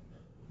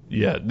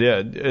 Yeah.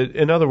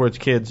 In other words,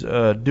 kids,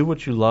 do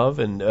what you love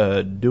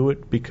and do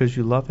it because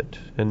you love it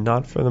and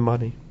not for the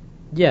money.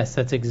 Yes,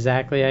 that's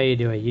exactly how you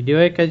do it. You do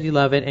it because you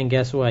love it, and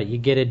guess what? You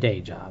get a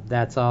day job.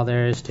 That's all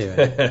there is to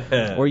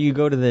it. Or you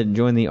go to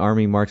join the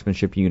Army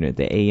Marksmanship Unit,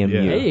 the AMU.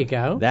 Yeah. There you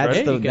go. That's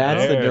There the you go.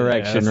 that's the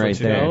direction That's what right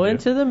you there. Go do.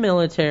 into the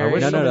military. I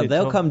wish No, somebody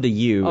they'll told- come to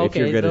you if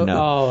you're good enough.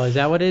 Oh, is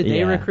that what it is? They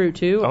Yeah. recruit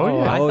too? Oh,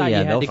 yeah. I Oh, thought yeah, you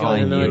had they'll to go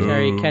in the find you.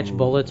 military, catch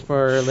bullets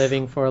for a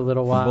living for a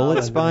little while. Bullet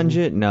and sponge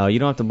then- it? No, you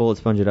don't have to bullet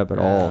sponge it up at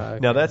all. Okay.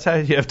 Now that's how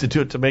you have to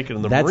do it to make it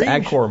in the That's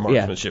Marine Corps actu- yeah.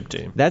 marksmanship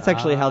team. That's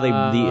actually how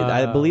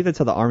I believe that's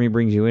how the Army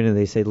brings you in, and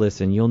they say,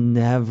 listen, you'll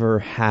never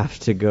have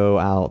to go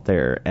out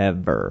there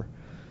ever.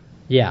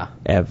 Yeah,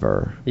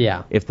 Ever.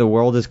 yeah. If the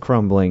world is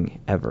crumbling,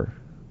 ever.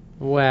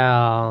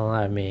 Well,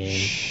 I mean,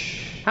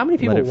 how many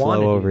people Let it want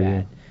to flow do over that?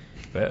 you.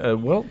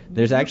 Well,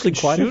 There's you actually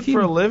can quite a shoot few.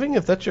 for a living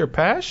if that's your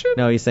passion.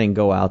 No, he's saying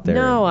go out there.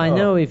 No, I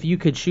know Oh. if you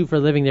could shoot for a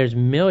living, there's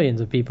millions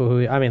of people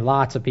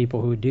lots of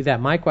people who would do that.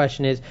 My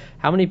question is,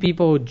 how many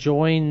people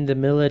join the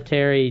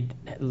military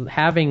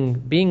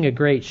being a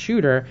great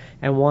shooter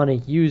and want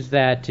to use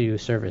that to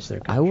service their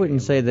country? I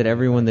wouldn't say that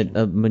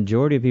a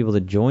majority of people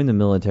that join the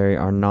military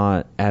are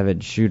not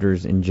avid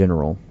shooters in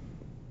general.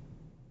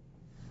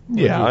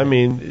 Yeah, I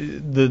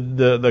mean,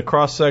 the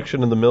cross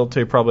section in the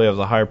military probably has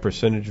a higher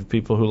percentage of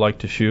people who like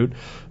to shoot,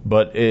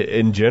 but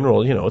in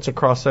general, it's a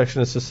cross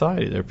section of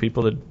society. There are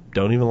people that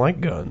don't even like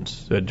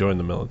guns that join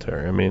the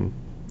military. I mean,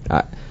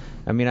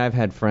 I've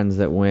had friends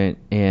that went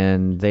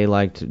and they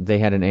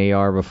had an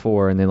AR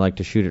before and they liked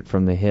to shoot it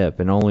from the hip,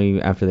 and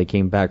only after they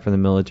came back from the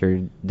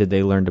military did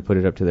they learn to put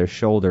it up to their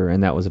shoulder,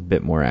 and that was a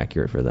bit more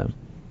accurate for them.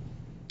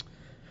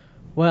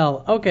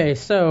 Well, okay,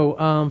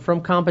 so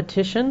from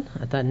competition,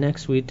 I thought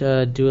next we'd do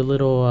a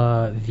little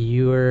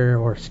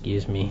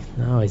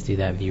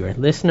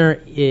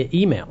listener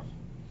email.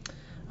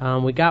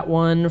 We got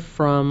one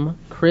from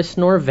Chris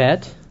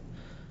Norvett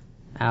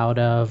out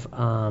of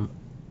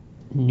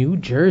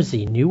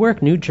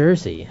Newark, New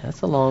Jersey.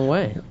 That's a long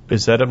way.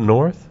 is that up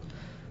north?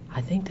 I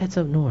think that's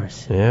up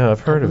north. Yeah, I've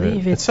heard of it.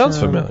 believe It it's, sounds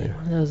familiar.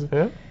 one of those-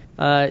 Yeah.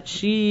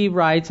 She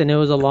writes, and it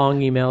was a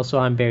long email, so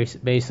I'm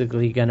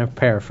basically going to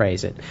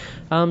paraphrase it.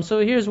 So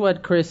here's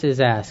what Chris is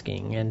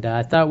asking, and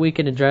I thought we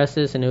could address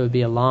this, and it would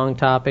be a long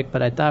topic,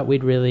 but I thought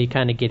we'd really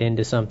kind of get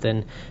into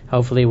something.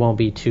 Hopefully it won't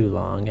be too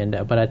long,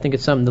 but I think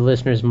it's something the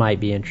listeners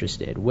might be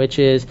interested, which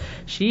is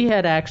she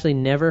had actually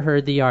never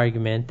heard the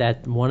argument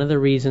that one of the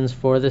reasons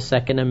for the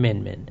Second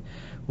Amendment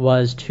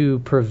was to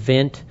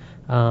prevent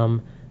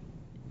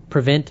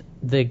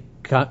the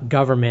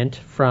government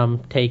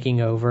from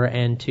taking over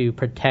and to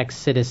protect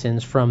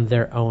citizens from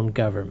their own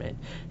government.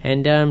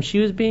 And she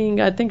was being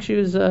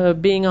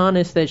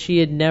honest that she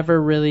had never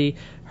really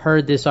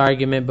heard this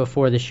argument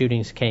before the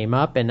shootings came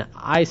up, and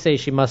I say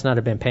she must not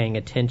have been paying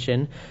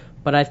attention,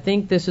 but I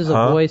think this is a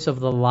voice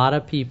of a lot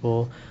of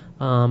people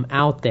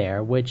out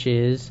there, which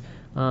is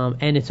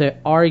and it's an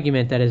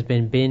argument that has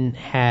been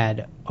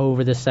had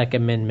over the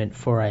Second Amendment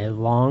for a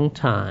long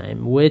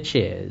time, which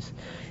is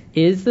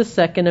the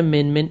Second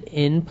Amendment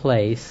in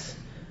place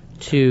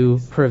to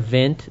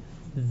prevent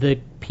the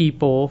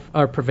people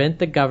or prevent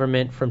the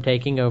government from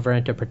taking over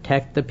and to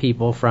protect the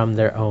people from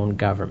their own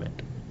government?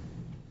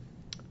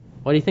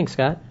 What do you think,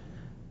 Scott?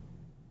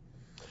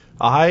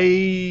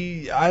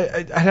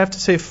 I'd have to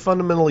say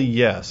fundamentally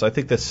yes. I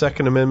think the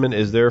Second Amendment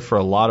is there for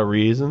a lot of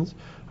reasons.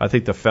 I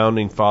think the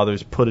Founding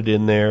Fathers put it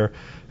in there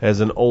as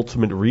an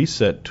ultimate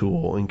reset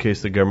tool in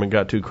case the government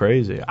got too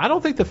crazy. I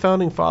don't think the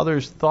Founding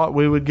Fathers thought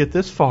we would get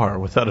this far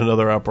without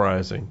another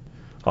uprising,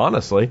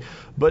 honestly.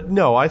 But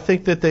no, I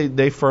think that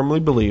they firmly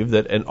believe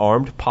that an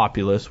armed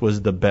populace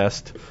was the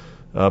best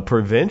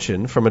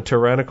prevention from a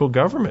tyrannical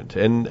government.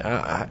 And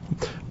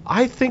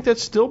I think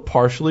that's still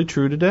partially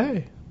true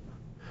today.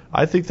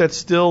 I think that's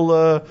still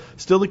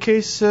the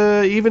case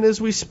even as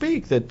we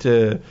speak,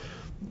 that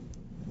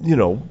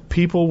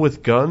people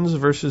with guns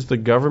versus the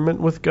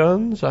government with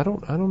guns? I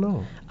don't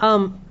know.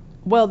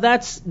 Well,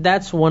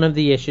 that's one of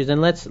the issues,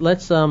 and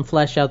let's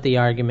flesh out the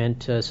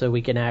argument so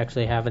we can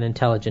actually have an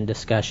intelligent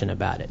discussion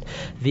about it.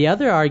 The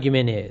other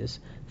argument is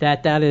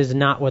that is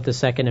not what the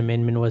Second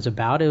Amendment was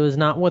about. It was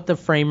not what the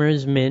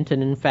framers meant,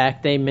 and in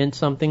fact, they meant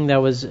something that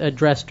was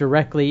addressed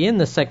directly in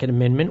the Second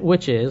Amendment,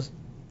 which is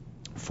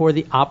for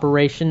the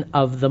operation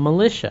of the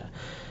militia.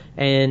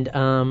 And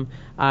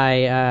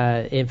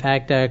in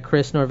fact,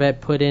 Chris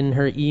Norvett put in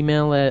her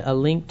email a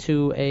link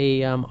to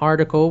a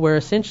article where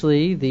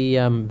essentially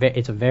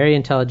it's a very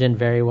intelligent,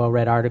 very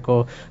well-read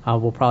article.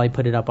 We'll probably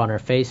put it up on our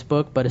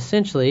Facebook. But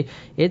essentially,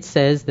 it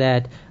says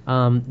that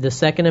the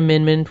Second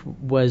Amendment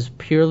was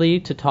purely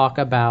to talk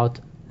about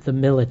the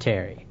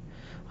military,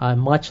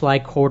 much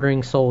like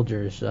quartering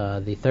soldiers.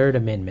 The Third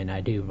Amendment,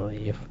 I do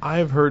believe.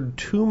 I've heard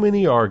too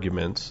many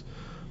arguments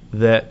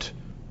that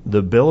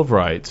the Bill of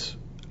Rights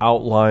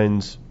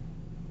outlines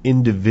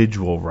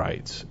individual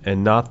rights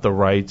and not the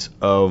rights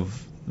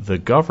of the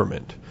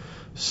government.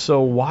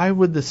 So why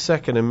would the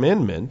Second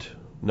Amendment,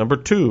 number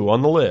 2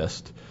 on the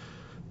list,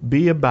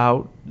 be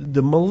about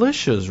the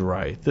militia's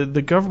right,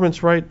 the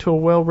government's right to a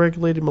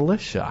well-regulated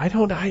militia?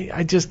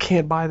 I just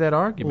can't buy that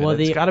argument. Well,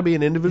 it's got to be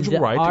an individual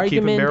right to keep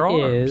and bear arms.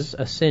 The argument is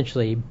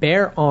essentially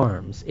bear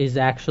arms is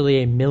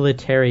actually a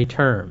military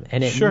term,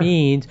 and it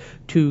means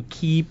to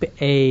keep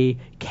a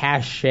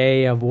cache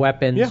of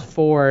weapons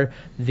for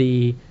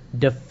the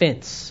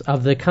defense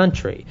of the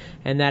country.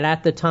 And that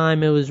at the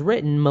time it was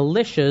written,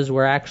 militias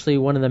were actually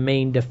one of the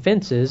main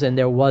defenses, and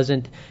there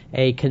wasn't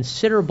a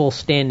considerable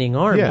standing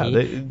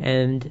army,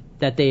 and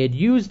that they had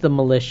used the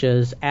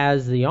militias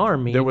as the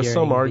army. There was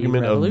some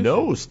argument of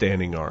no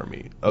standing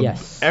army,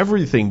 of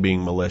everything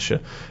being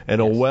militia,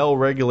 and a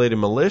well-regulated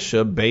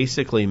militia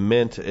basically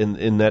meant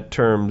in that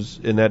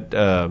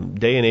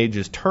day and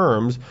age's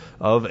terms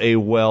of a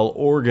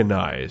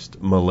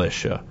well-organized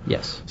militia.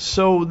 Yes.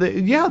 So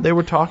they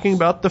were talking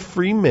about the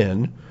free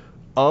men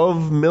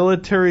of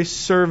military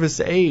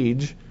service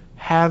age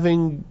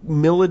having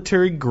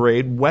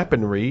military-grade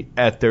weaponry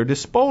at their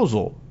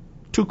disposal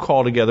to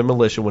call together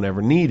militia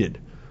whenever needed,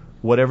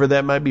 whatever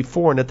that might be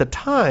for. And at the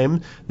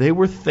time, they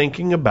were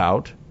thinking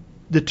about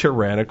the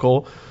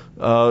tyrannical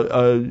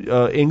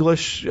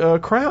English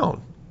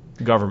crown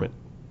government.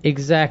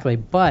 Exactly.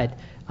 But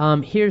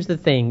here's the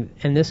thing,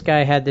 and this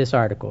guy had this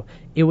article.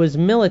 It was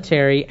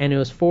military, and it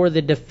was for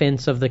the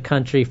defense of the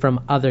country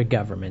from other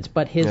governments.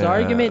 But his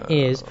argument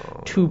is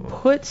to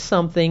put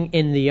something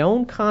in the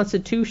own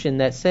Constitution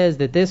that says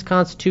that this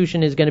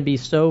Constitution is going to be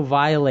so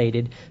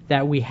violated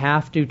that we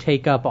have to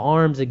take up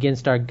arms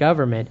against our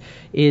government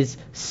is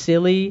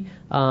silly,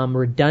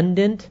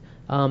 redundant,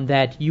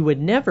 that you would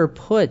never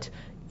put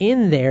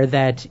in there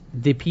that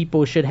the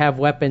people should have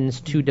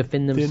weapons to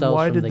defend themselves from the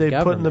government. Then why did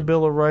they put in the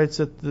Bill of Rights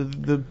that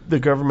the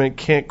government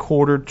can't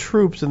quarter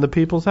troops in the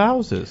people's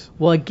houses?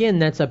 Well, again,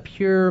 that's a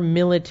pure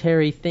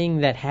military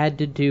thing that had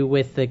to do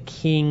with the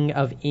King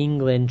of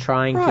England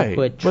trying to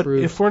put troops.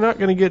 But if we're not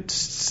going to get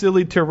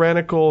silly,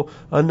 tyrannical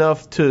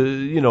enough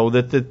to,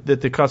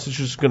 that the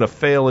Constitution is going to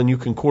fail and you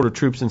can quarter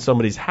troops in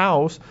somebody's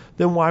house,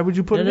 then why would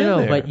you put it in there?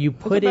 No, but you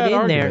put it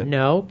in there.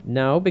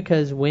 No,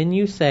 because when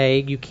you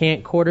say you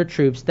can't quarter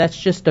troops, that's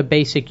just a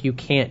basic you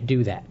can't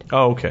do that.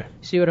 Oh, okay.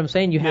 See what I'm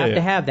saying? You have to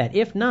have that.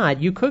 If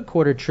not, you could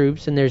quarter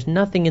troops, and there's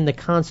nothing in the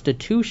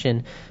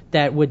Constitution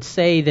that would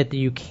say that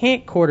you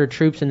can't quarter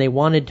troops, and they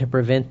wanted to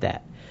prevent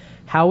that.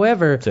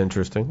 However, it's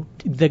interesting.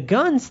 The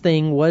guns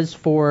thing was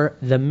for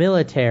the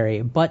military,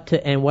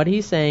 and what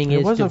he's saying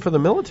is it wasn't for the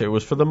military; it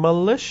was for the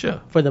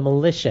militia. For the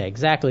militia,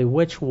 exactly,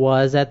 which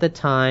was at the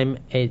time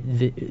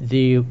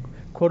the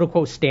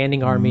quote-unquote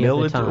standing army at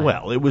the time.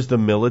 Well, it was the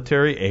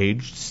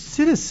military-aged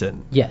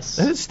citizen. Yes.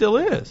 And it still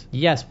is.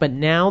 Yes, but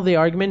now the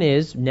argument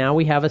is, now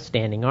we have a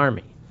standing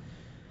army.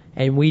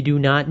 And we do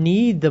not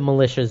need the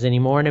militias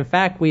anymore. And in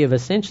fact, we have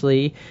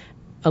essentially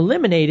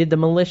eliminated the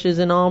militias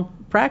in all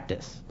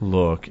practice.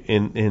 Look,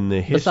 in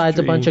the history... Besides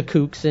a bunch of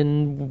kooks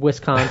in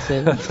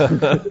Wisconsin.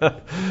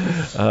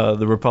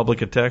 The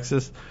Republic of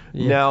Texas.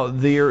 Yeah. Now,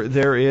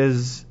 there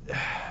is...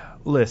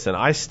 Listen,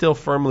 I still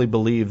firmly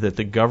believe that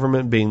the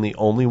government being the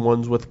only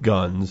ones with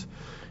guns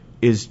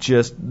is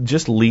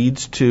just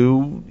leads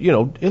to,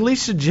 it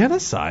leads to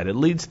genocide. It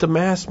leads to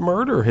mass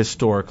murder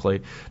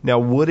historically. Now,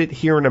 would it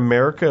here in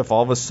America if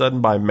all of a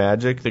sudden by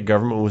magic the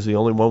government was the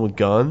only one with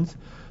guns?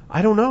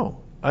 I don't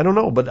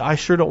know, but I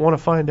sure don't want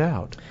to find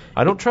out.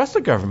 I don't trust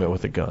the government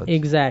with the guns.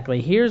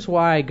 Exactly. Here's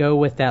why I go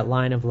with that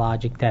line of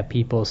logic that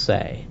people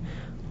say.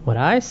 What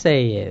I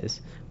say is,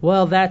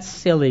 well, that's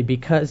silly,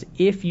 because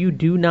if you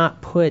do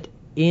not put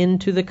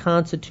into the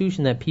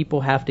Constitution that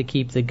people have to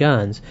keep the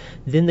guns,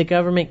 then the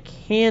government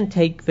can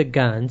take the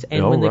guns,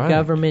 and when the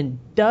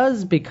government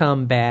does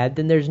become bad,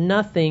 then there's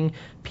nothing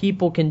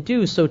people can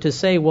do. So to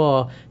say,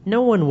 well,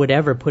 no one would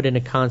ever put in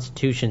a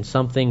Constitution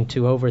something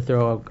to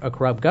overthrow a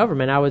corrupt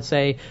government, I would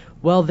say,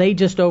 well, they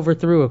just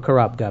overthrew a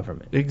corrupt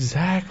government.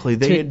 Exactly.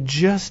 They had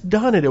just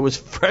done it. It was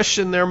fresh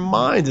in their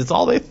minds. It's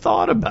all they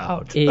thought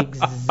about.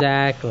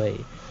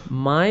 Exactly.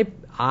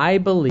 I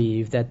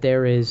believe that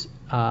there is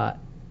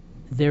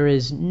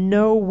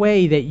no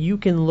way that you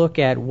can look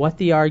at what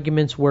the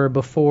arguments were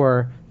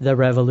before the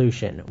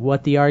revolution,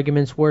 what the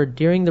arguments were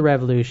during the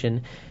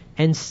revolution,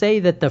 and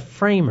say that the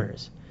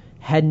framers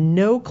had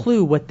no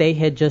clue what they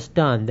had just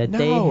done, that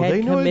they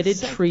had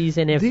committed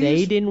treason. If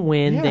they didn't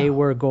win, they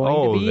were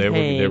going to be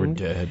hanged. They were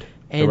dead.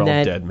 And all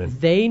that dead men.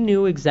 They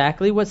knew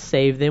exactly what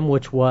saved them,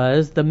 which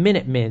was the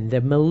Minutemen,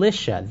 the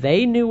militia.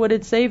 They knew what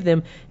had saved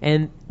them,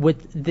 and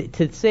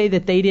to say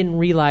that they didn't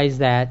realize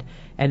that,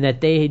 and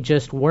that they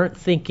just weren't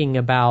thinking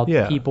about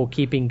people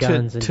keeping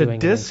guns and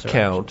doing to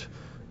discount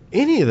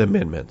any of the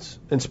amendments,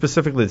 and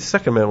specifically the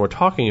second amendment we're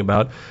talking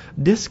about,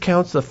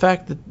 discounts the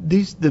fact that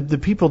the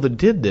people that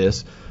did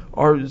this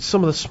are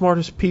some of the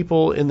smartest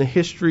people in the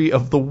history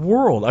of the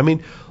world. I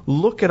mean,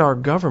 look at our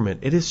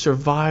government. It has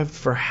survived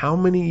for how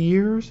many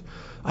years?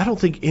 I don't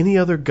think any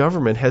other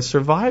government has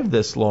survived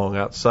this long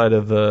outside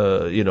of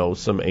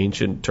some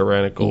ancient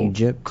tyrannical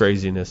Egypt.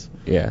 Craziness.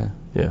 Yeah.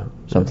 Yeah.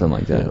 Something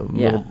like that.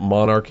 Little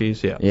monarchies,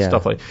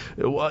 stuff like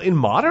that. Well, in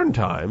modern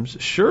times,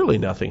 surely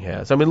nothing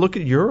has. I mean, look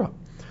at Europe.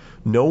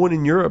 No one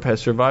in Europe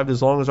has survived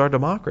as long as our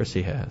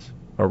democracy has.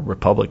 Or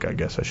republic, I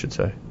guess I should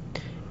say.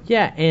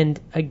 Yeah, and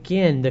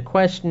again, the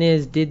question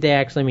is, did they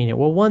actually mean it?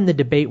 Well, one, the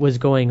debate was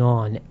going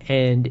on,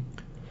 and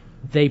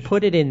they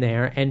put it in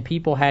there, and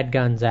people had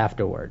guns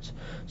afterwards.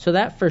 So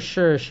that for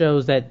sure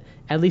shows that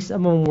at least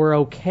some of them were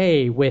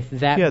okay with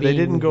that being they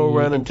didn't go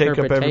around and take up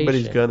interpretation.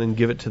 everybody's gun and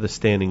give it to the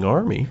standing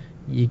army.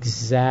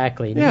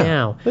 Exactly. Yeah,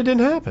 now, that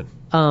didn't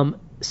happen.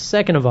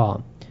 Second of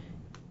all,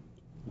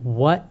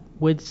 what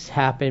would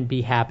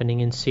be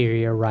happening in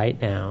Syria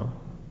right now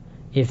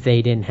if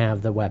they didn't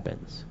have the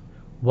weapons?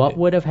 What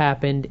would have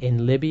happened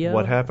in Libya?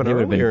 What happened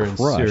earlier in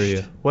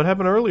Syria? What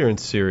happened earlier in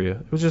Syria?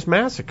 It was just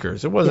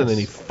massacres. It wasn't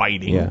any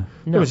fighting. Yeah.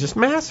 No. It was just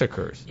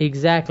massacres.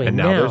 Exactly. And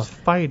now there's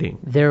fighting.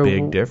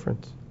 Big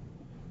difference.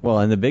 Well,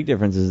 and the big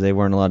difference is they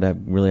weren't allowed to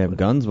really have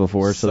guns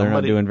before, so they're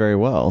not doing very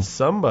well.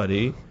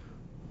 Somebody,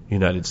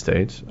 United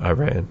States,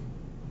 Iran,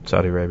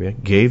 Saudi Arabia,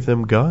 gave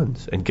them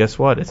guns. And guess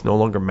what? It's no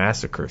longer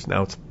massacres.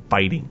 Now it's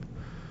fighting.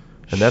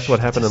 And that's what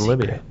happened in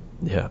Libya.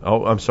 Yeah.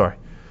 Oh, I'm sorry.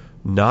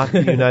 Not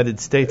the United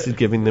States is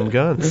giving them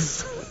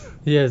guns.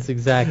 Yes,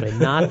 exactly.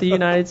 Not the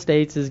United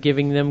States is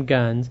giving them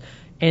guns.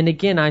 And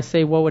again, I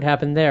say, what would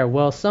happen there?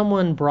 Well,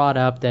 someone brought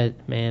up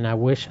that, man, I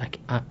wish,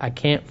 I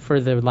can't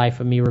for the life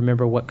of me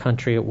remember what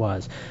country it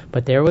was.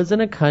 But there was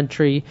in a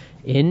country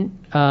in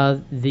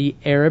the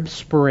Arab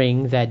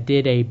Spring that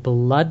did a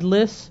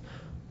bloodless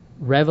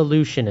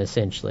revolution,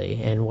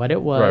 essentially. And what it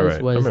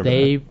was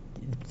they,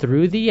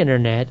 through the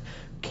internet,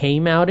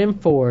 came out in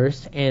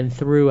force and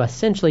through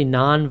essentially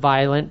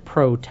nonviolent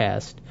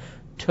protest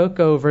took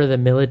over the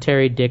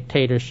military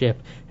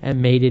dictatorship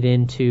and made it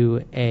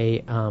into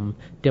a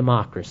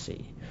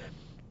democracy.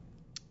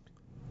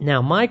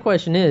 Now, my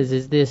question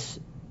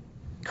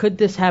could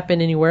this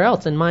happen anywhere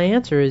else? And my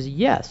answer is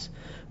yes.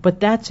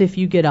 But that's if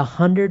you get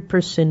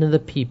 100% of the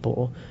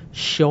people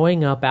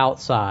showing up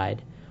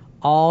outside,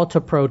 all to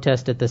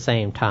protest at the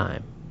same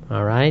time.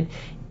 All right?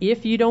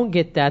 If you don't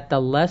get that, the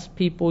less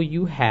people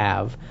you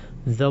have,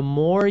 the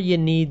more you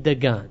need the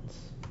guns.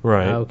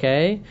 Right.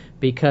 Okay?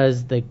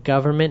 Because the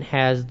government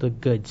has the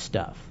good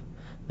stuff.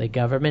 The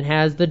government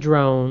has the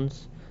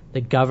drones.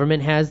 The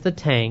government has the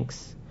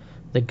tanks.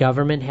 The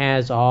government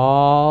has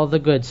all the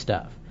good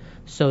stuff.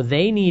 So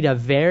they need a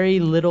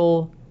very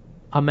little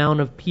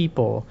amount of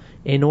people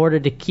in order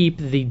to keep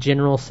the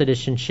general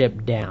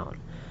citizenship down.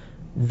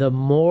 The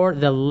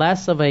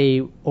less of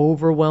a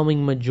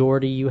overwhelming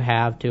majority you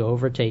have to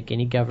overtake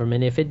any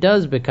government, if it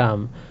does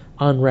become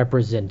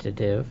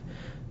unrepresentative,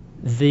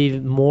 the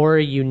more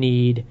you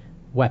need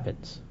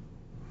weapons.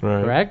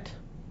 Right. Correct?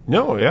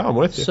 No, yeah, I'm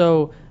with you.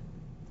 So,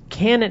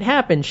 can it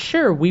happen?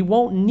 Sure, we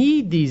won't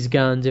need these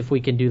guns if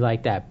we can do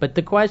like that. But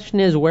the question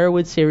is, where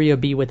would Syria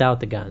be without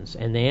the guns?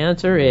 And the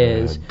answer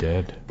is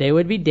dead. They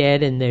would be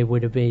dead, and they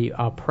would be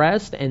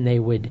oppressed, and they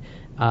would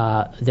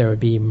there would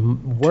be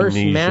worse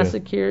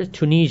massacres.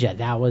 Tunisia,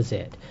 that was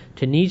it.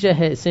 Tunisia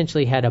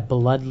essentially had a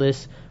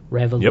bloodless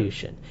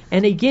revolution. Yep.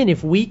 And again,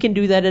 if we can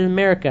do that in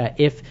America,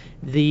 if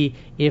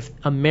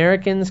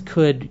Americans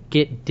could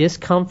get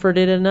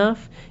discomforted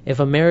enough, if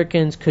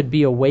Americans could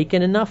be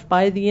awakened enough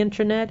by the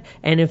internet,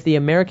 and if the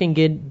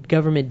American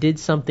government did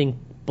something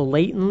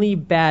blatantly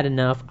bad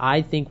enough,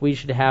 I think we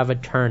should have a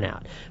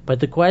turnout. But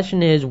the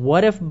question is,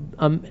 what if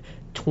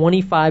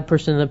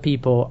 25% of the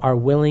people are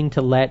willing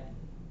to let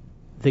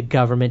the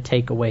government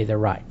take away their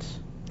rights?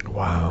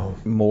 Wow.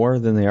 More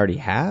than they already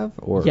have?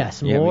 Or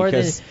yes, more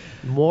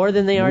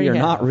than they already have.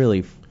 You're not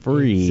really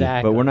free,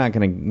 but we're not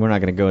gonna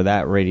go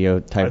that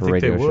type of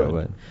radio show.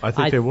 But I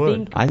think they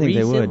would. I think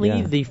they would.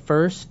 Recently, the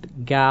first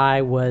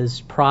guy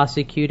was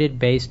prosecuted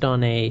based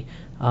on a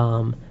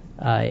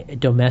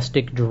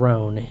domestic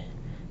drone.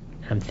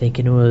 I'm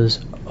thinking it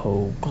was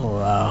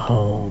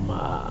Oklahoma.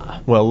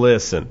 Well,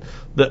 listen,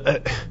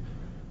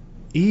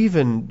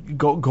 even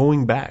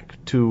going back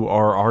to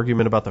our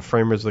argument about the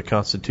framers of the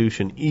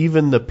Constitution,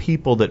 even the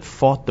people that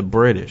fought the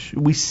British,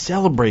 we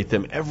celebrate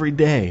them every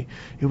day.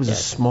 It was a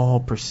small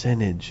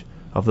percentage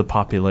of the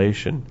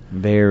population.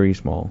 Very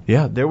small.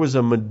 Yeah, there was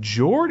a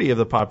majority of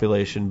the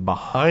population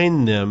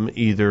behind them,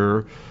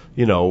 either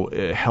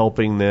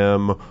helping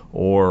them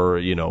or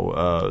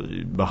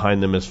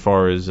behind them as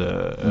far as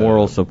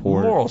moral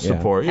support. Moral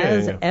support, yeah.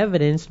 As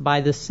evidenced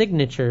by the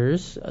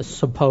signatures,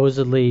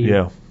 supposedly.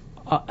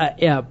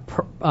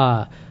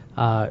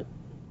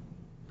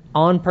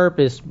 On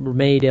purpose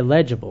made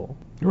illegible.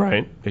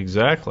 Right,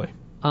 exactly.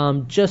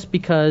 Just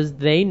because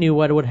they knew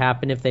what would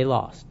happen if they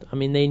lost. I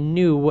mean, they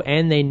knew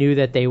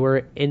that they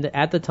were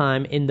at the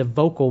time in the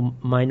vocal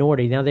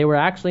minority. Now they were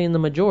actually in the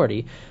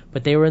majority,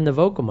 but they were in the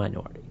vocal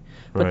minority.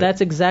 But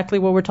that's exactly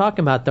what we're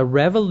talking about. The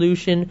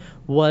revolution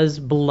was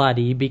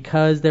bloody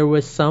because there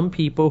was some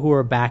people who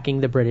were backing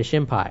the British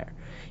Empire.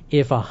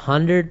 If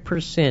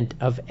 100%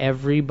 of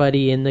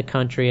everybody in the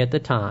country at the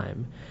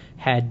time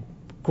had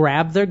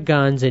grabbed their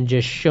guns and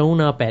just shown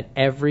up at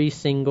every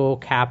single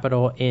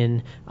capital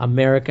in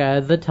America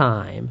at the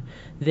time,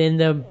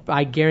 then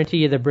I guarantee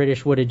you the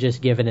British would have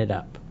just given it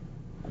up.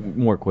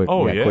 More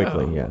quickly.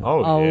 Quickly, yeah.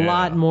 A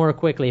lot more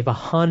quickly, if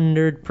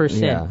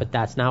 100%. Yeah. But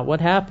that's not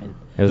what happened.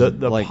 It was,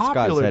 like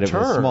Scott said, it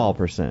was a small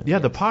percent. Yeah,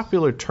 the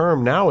popular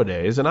term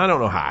nowadays, and I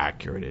don't know how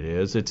accurate it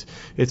is. It's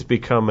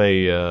become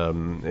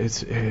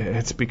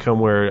it's become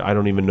where I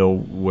don't even know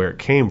where it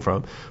came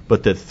from,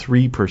 but that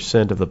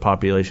 3% of the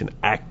population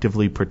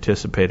actively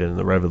participated in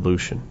the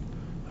revolution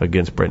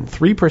against Britain.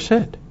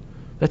 3%.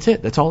 That's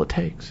it. That's all it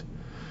takes.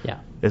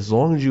 Yeah. As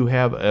long as you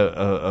have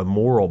a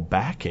moral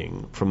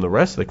backing from the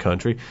rest of the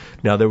country.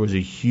 Now, there was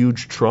a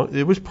huge trunk.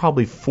 It was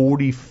probably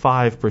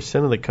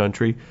 45% of the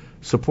country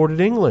supported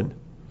England.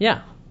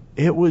 Yeah.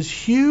 It was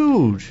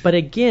huge. But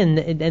again,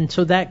 and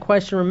so that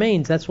question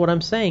remains. That's what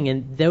I'm saying.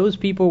 And those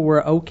people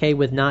were okay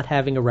with not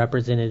having a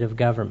representative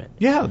government.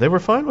 Yeah, they were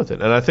fine with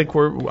it. And I think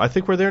we're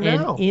there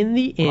now. And in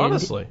the end,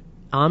 honestly,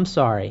 I'm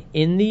sorry.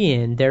 In the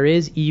end, there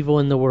is evil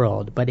in the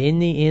world, but in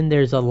the end,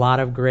 there's a lot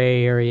of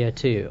gray area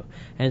too.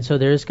 And so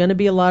there's going to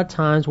be a lot of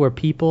times where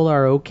people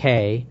are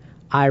okay,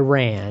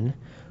 Iran,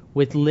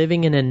 with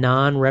living in a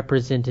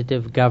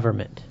non-representative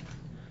government.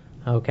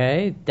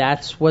 Okay?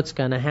 That's what's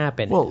going to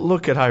happen. Well,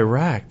 look at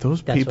Iraq.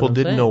 Those people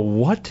didn't know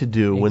what to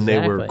do when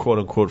they were,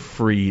 quote-unquote,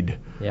 freed.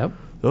 Yep.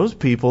 Those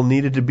people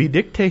needed to be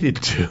dictated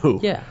to.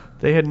 Yeah.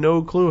 They had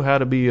no clue how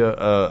to be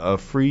a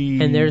free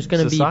society. And there's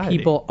going to be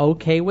people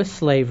okay with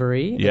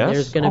slavery. Yes, and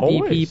there's going to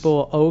be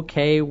people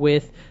okay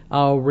with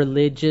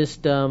religious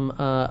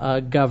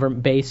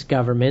based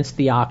governments,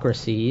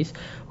 theocracies.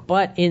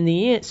 But in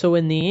the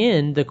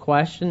end, the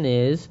question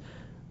is,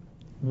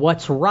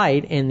 what's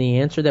right? And the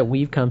answer that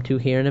we've come to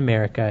here in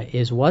America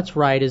is what's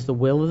right is the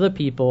will of the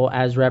people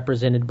as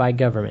represented by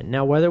government.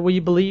 Now, whether we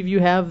believe you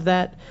have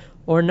that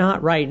or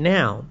not right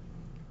now,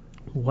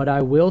 what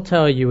I will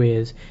tell you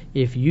is,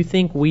 if you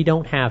think we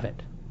don't have it,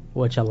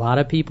 which a lot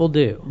of people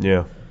do,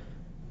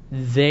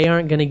 they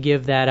aren't going to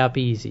give that up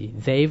easy.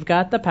 They've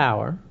got the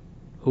power.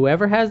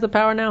 Whoever has the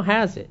power now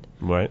has it.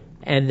 Right.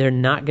 And they're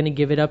not going to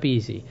give it up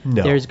easy.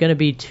 No. There's going to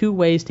be two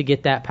ways to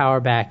get that power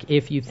back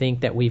if you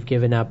think that we've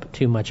given up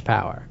too much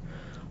power.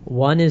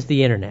 One is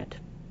the internet.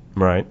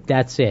 Right.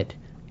 That's it.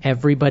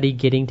 Everybody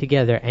getting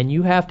together. And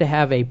you have to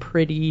have a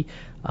pretty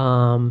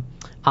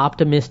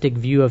optimistic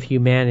view of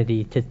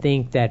humanity to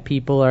think that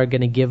people are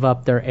going to give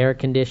up their air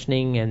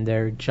conditioning and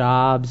their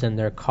jobs and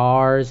their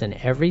cars and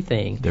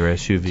everything, their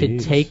SUVs, to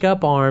take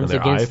up arms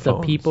against iPhones. the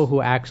people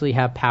who actually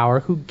have power,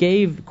 who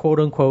gave, quote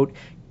unquote,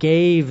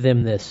 gave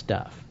them this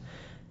stuff.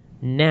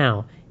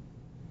 Now,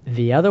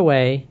 the other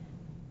way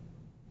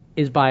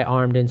is by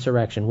armed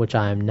insurrection, which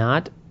I am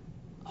not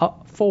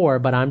for,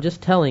 but I'm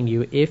just telling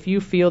you, if you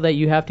feel that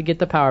you have to get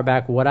the power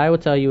back, what I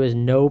would tell you is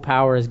no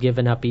power is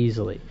given up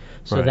easily.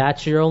 So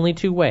that's your only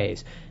two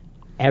ways.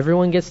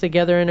 Everyone gets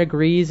together and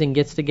agrees and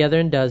gets together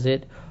and does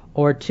it,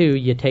 or two,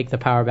 you take the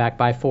power back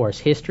by force.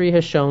 History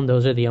has shown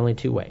those are the only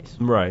two ways.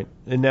 Right.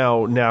 And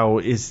now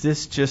is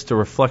this just a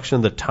reflection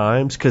of the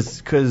times?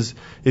 Because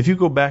if you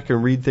go back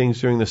and read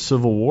things during the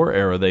Civil War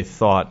era, they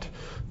thought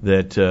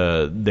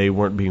that they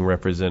weren't being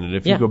represented.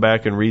 If you go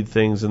back and read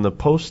things in the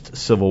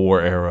post-Civil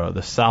War era,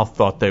 the South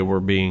thought they were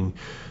being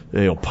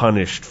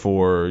punished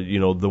for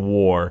the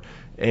war.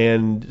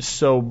 And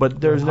so, but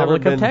there's never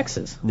been... Republic of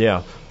Texas.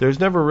 Yeah. There's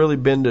never really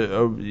been,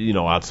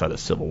 outside of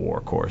Civil War,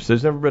 of course,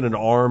 there's never been an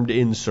armed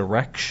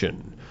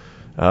insurrection.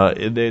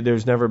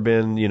 There's never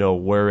been,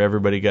 where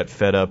everybody got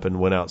fed up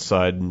and went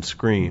outside and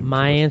screamed.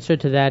 My answer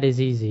to that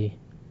is easy.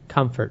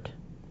 Comfort.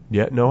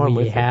 Yeah, no, I'm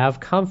with you. We have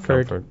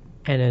comfort.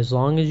 And as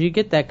long as you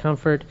get that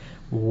comfort,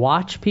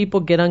 watch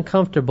people get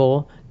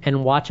uncomfortable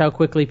and watch how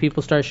quickly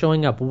people start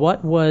showing up.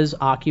 What was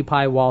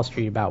Occupy Wall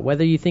Street about?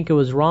 Whether you think it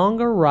was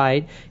wrong or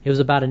right, it was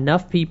about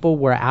enough people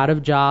were out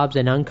of jobs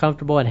and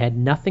uncomfortable and had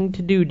nothing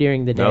to do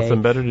during the day.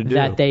 Nothing better to do.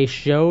 That they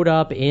showed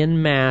up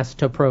en masse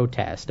to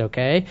protest,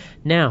 okay?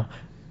 Now,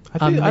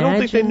 I don't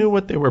think they knew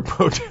what they were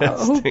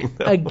protesting.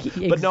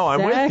 But no,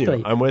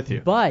 I'm with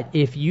you. But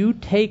if you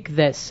take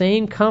that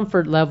same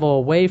comfort level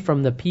away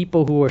from the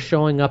people who are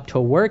showing up to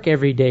work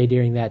every day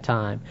during that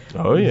time,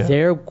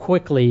 they're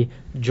quickly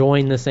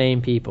join the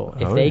same people.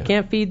 If they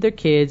can't feed their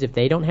kids, if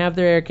they don't have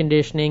their air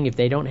conditioning, if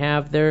they don't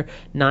have their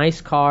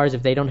nice cars,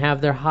 if they don't have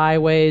their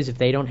highways, if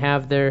they don't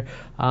have their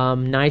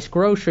nice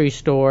grocery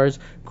stores,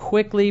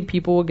 quickly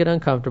people will get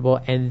uncomfortable,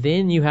 and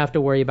then you have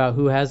to worry about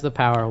who has the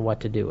power and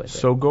what to do with it.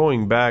 So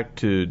going back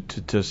to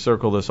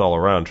circle this all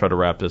around, try to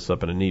wrap this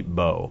up in a neat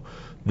bow,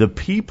 the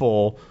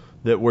people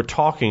that we're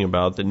talking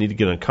about that need to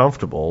get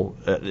uncomfortable,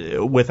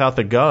 without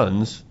the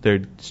guns, they're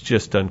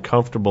just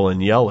uncomfortable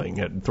and yelling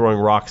and throwing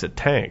rocks at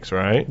tanks,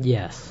 right?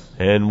 Yes.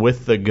 And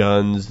with the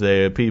guns,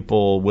 the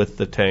people with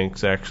the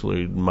tanks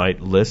actually might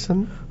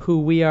listen?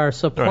 Who we are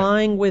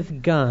supplying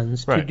with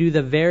guns to do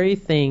the very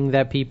thing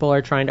that people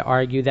are trying to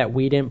argue that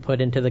we didn't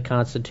put into the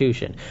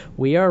Constitution.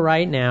 We are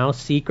right now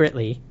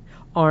secretly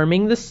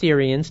arming the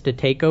Syrians to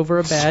take over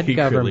a bad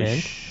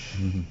government,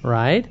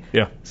 right?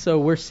 Yeah. So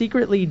we're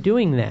secretly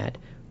doing that.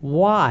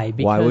 Why?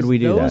 Because why would we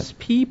do those that?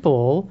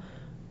 people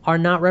are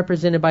not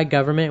represented by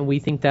government, and we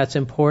think that's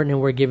important,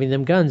 and we're giving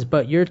them guns.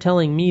 But you're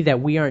telling me that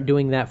we aren't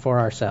doing that for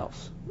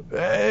ourselves.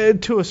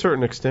 To a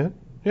certain extent,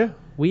 yeah.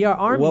 We are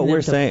arming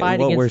them to fight against the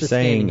standing army. What we're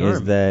saying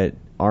is that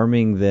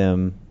arming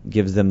them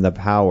gives them the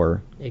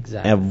power,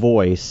 a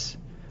voice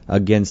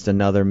against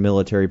another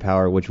military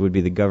power, which would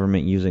be the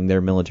government using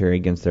their military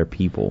against their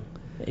people.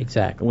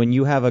 Exactly. When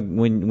you have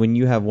when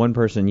you have one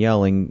person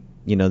yelling,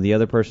 the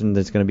other person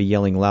that's going to be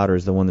yelling louder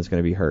is the one that's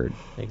going to be heard.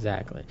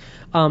 Exactly.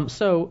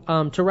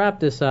 So to wrap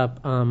this up,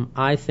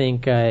 I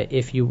think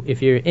if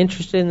you're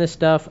interested in this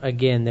stuff,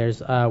 again,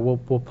 there's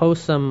we'll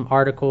post some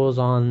articles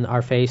on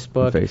our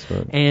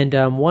Facebook.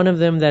 And one of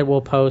them that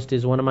we'll post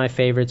is one of my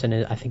favorites, and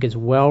I think it's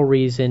well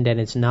reasoned, and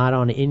it's not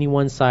on any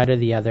one side or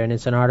the other. And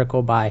it's an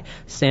article by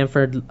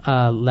Sanford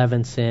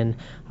Levinson,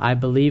 I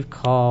believe,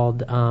 called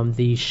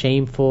 "The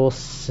Shameful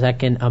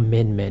Second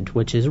Amendment,"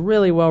 which is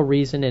really well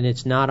reasoned, and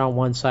it's not on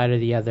one side or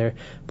the other.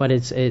 But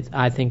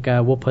I think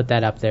we'll put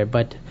that up there.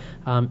 But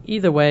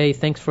either way,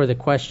 thanks for the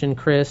question,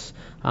 Chris.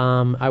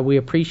 We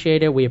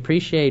appreciate it. We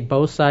appreciate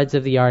both sides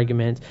of the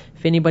argument.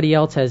 If anybody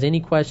else has any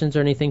questions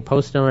or anything,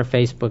 post it on our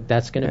Facebook.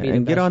 That's going to be the best way.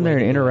 And get on there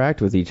and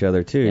interact with each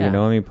other too.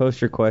 Yeah.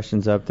 Post your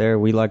questions up there.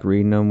 We like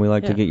reading them. We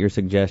like to get your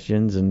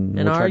suggestions, and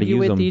we'll try to use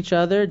them. And argue with each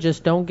other.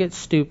 Just don't get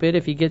stupid.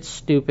 If you get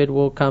stupid,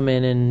 we'll come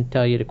in and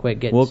tell you to quit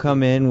getting. We'll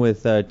come in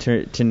with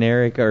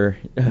generic or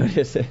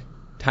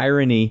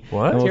tyranny.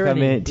 What? We'll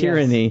come in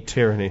tyranny. Yes.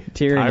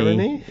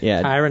 Tyranny.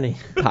 Yeah. Tyranny.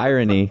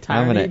 Tyranny.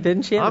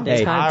 Didn't she have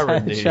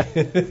tyranny?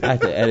 I have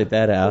to edit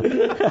that out.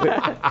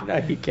 No,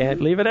 you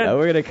can't. Leave it in.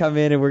 We're gonna come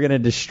in and we're gonna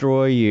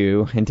destroy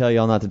you and tell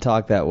y'all not to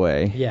talk that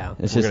way. Yeah.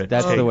 It's just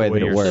that's the way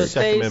that it works.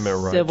 So stay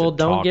civil.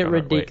 Don't get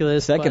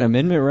ridiculous. Second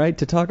Amendment right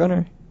to talk on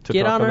her.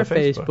 Get on our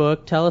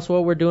Facebook. Tell us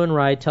what we're doing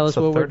right. Tell us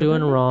what we're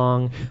doing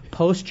wrong.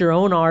 Post your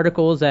own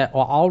articles.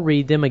 I'll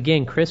read them.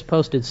 Again, Chris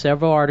posted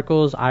several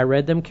articles. I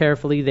read them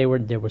carefully. There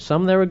were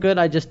some that were good.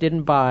 I just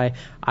didn't buy.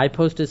 I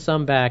posted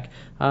some back.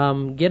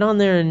 Get on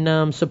there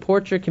and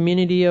support your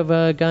community of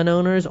gun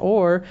owners,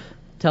 or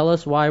tell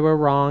us why we're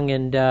wrong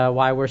and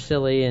why we're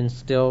silly, and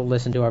still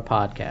listen to our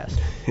podcast.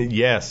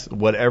 Yes.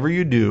 Whatever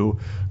you do,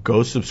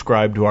 go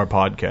subscribe to our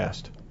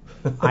podcast.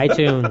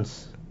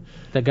 iTunes.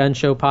 The Gun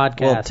Show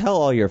Podcast. Well, tell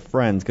all your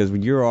friends, because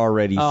you're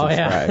already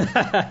subscribed.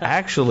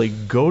 Actually,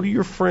 go to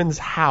your friend's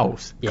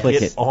house,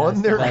 click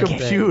on their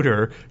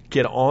computer,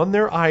 get on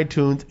their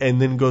iTunes,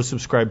 and then go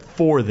subscribe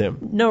for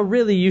them. No,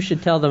 really, you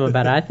should tell them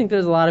about it. I think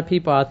there's a lot of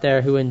people out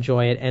there who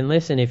enjoy it. And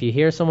listen, if you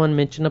hear someone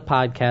mention a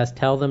podcast,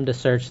 tell them to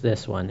search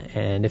this one.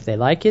 And if they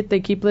like it, they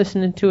keep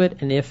listening to it.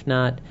 And if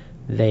not,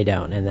 they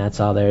don't. And that's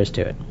all there is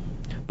to it.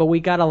 But we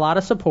got a lot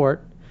of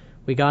support.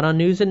 We got on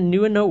New and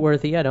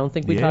Noteworthy. I don't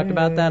think we talked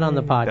about that on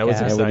the podcast. That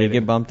was exciting. Yeah, we did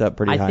get bumped up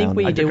pretty high. I think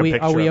we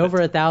did. Are we over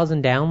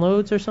 1,000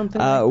 downloads or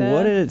something like that?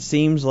 What it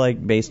seems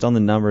like, based on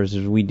the numbers,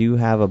 is we do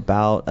have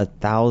about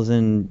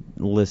 1,000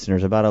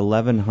 listeners, about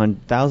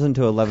 1,000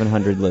 to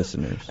 1,100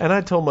 listeners. And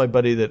I told my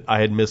buddy that I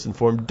had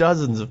misinformed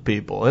dozens of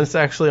people, and it's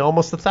actually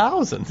almost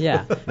 1,000.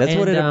 Yeah, that is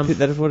what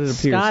it appears.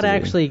 Scott to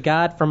actually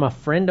got from a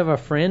friend of a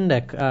friend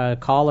a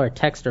call or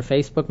text or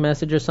Facebook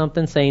message or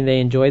something saying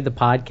they enjoyed the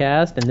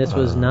podcast, and this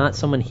was not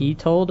someone he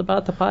told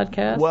about the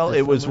podcast. Well,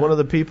 it was one of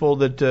the people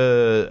that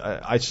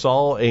I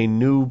saw a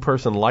new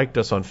person liked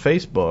us on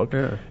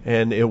Facebook,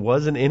 and it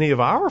wasn't any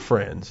of our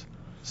friends.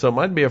 So it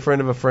might be a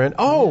friend of a friend.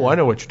 Oh, I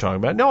know what you're talking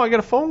about. No, I got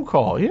a phone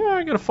call. Yeah,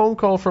 I got a phone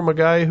call from a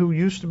guy who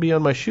used to be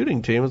on my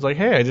shooting team. It was like,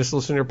 hey, I just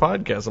listened to your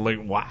podcast. I'm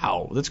like,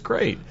 wow, that's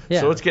great.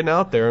 Yeah. So it's getting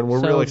out there, and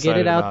we're really excited about it. So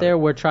get it out there.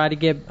 We're trying to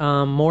get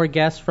more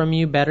guests from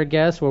you, better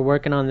guests. We're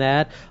working on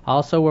that.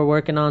 Also, we're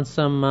working on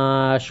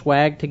some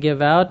swag to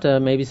give out,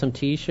 maybe some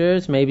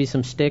T-shirts, maybe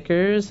some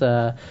stickers.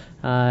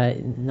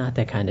 Not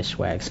that kind of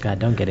swag, Scott.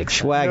 Don't get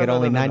excited. Swag at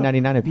only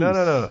 $9.99 a piece.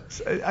 No.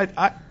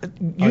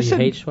 You you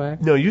hate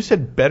swag? No, you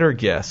said better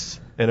guess.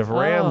 And if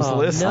Ram's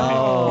listening,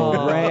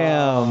 Oh,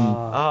 Ram.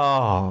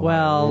 oh,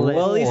 Well, my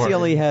Well, at least he Lord.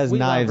 only has We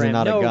love knives and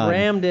Ram. not a gun.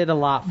 Ram did a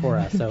lot for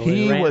us. So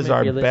He Ram, was if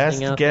our you're listening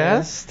best out there,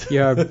 guest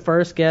you're our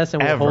first guest,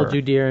 and we'll ever. hold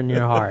you dear in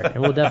your heart.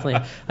 And we'll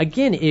definitely,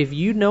 again, if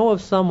you know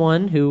of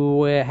someone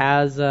who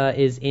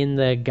is in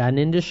the gun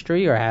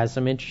industry or has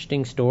some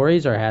interesting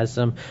stories or has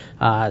some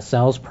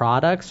sells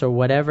products or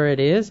whatever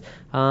it is,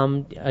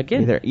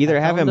 again,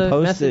 Either have tell him them to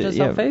post message it,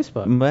 us on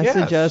Facebook.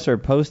 message Yes. us or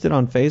post it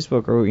on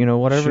Facebook or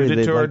whatever Shoot it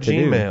they'd to our like to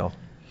do. Gmail.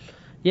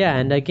 Yeah,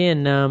 and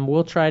again,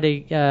 we'll try to.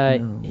 You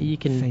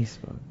can.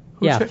 Facebook.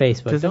 Yeah, Check-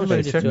 Facebook. Does Don't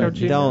anybody shoot it check to our us.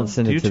 Gmail? Don't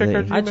send Do it you to check me.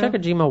 our Gmail? I check a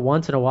Gmail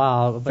once in a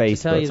while, but to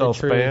tell you It's all the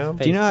truth, spam?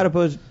 Do you know how to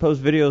post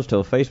videos to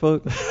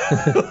Facebook?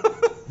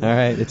 All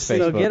right, it's So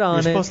Facebook. get on You're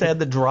it. supposed to add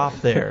the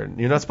drop there.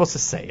 You're not supposed to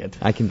say it.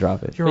 I can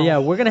drop it. You're But yeah,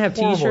 a we're gonna have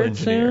horrible T-shirts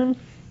engineer. soon.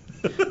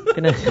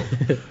 Gonna-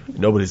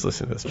 Nobody's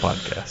listening to this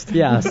podcast.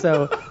 yeah,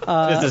 so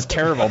This is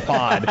terrible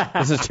pod.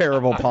 This is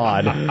terrible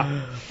pod.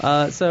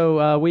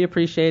 so we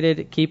appreciate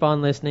it. Keep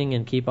on listening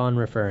and keep on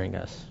referring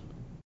us.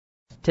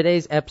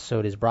 Today's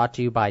episode is brought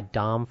to you by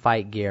Dom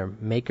Fight Gear,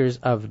 makers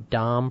of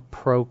Dom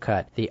Pro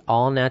Cut, the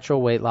all-natural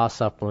weight loss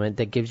supplement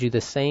that gives you the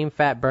same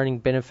fat-burning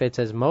benefits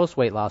as most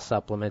weight loss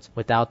supplements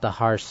without the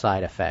harsh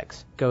side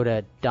effects. Go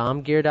to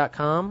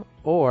domgear.com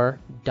or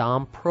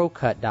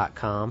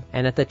domprocut.com,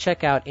 and at the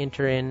checkout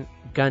enter in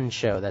Gun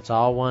Show. That's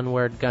all one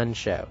word, Gun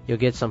Show. You'll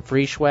get some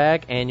free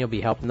swag, and you'll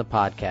be helping the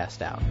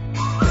podcast out.